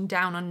pushing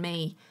down on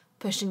me,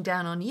 pushing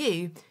down on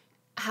you,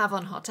 have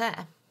on hot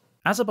air?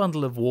 As a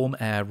bundle of warm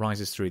air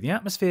rises through the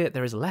atmosphere,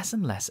 there is less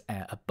and less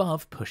air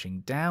above pushing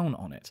down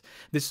on it.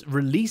 This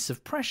release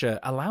of pressure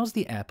allows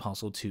the air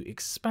parcel to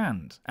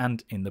expand,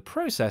 and in the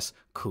process,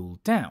 cool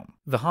down.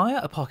 The higher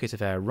a pocket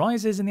of air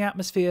rises in the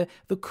atmosphere,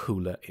 the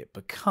cooler it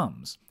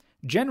becomes.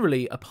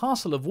 Generally, a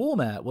parcel of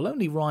warm air will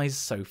only rise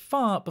so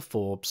far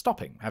before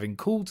stopping, having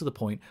cooled to the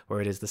point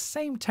where it is the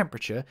same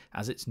temperature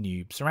as its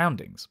new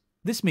surroundings.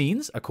 This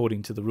means,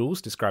 according to the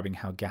rules describing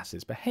how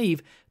gases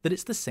behave, that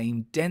it's the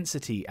same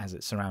density as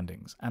its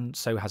surroundings, and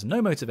so has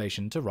no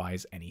motivation to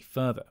rise any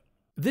further.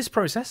 This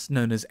process,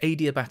 known as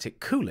adiabatic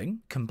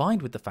cooling,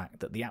 combined with the fact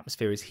that the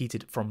atmosphere is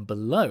heated from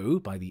below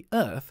by the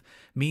Earth,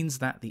 means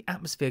that the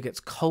atmosphere gets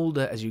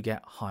colder as you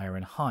get higher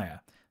and higher,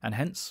 and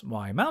hence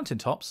why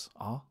mountaintops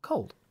are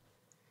cold.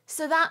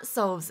 So that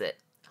solves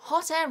it.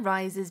 Hot air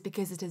rises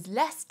because it is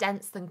less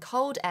dense than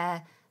cold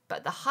air,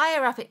 but the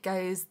higher up it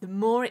goes, the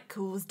more it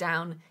cools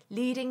down,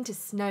 leading to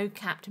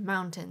snow-capped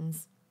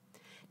mountains.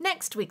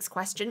 Next week's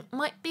question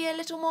might be a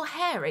little more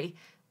hairy,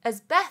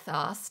 as Beth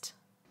asked,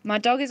 "My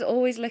dog is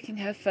always licking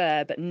her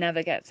fur but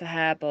never gets a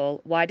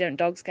hairball. Why don't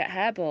dogs get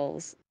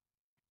hairballs?"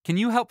 Can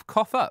you help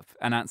cough up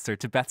an answer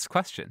to Beth's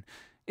question?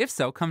 If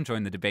so, come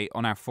join the debate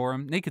on our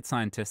forum,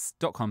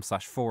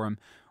 nakedscientists.com/forum,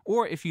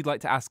 or if you'd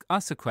like to ask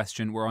us a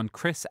question, we're on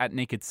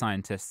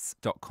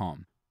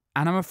chris@nakedscientists.com.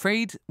 And I'm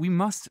afraid we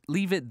must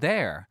leave it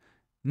there.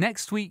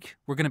 Next week,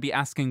 we're going to be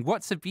asking,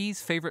 what's a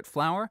bee's favourite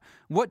flower?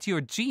 What do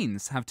your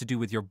genes have to do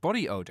with your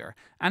body odour?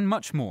 And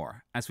much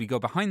more as we go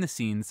behind the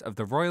scenes of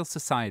the Royal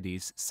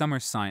Society's Summer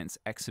Science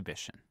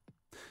Exhibition.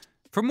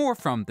 For more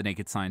from The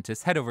Naked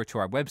Scientist, head over to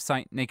our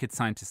website,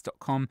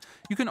 nakedscientist.com.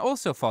 You can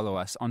also follow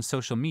us on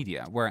social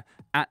media. We're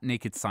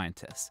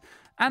 @NakedScientist.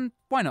 And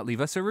why not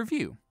leave us a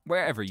review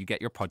wherever you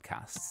get your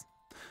podcasts?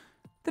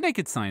 The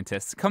Naked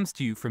Scientist comes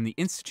to you from the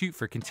Institute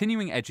for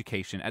Continuing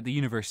Education at the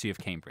University of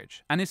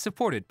Cambridge and is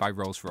supported by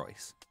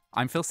Rolls-Royce.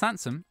 I'm Phil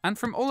Sansom, and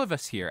from all of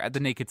us here at the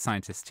Naked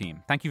Scientist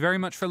team, thank you very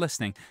much for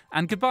listening,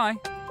 and goodbye.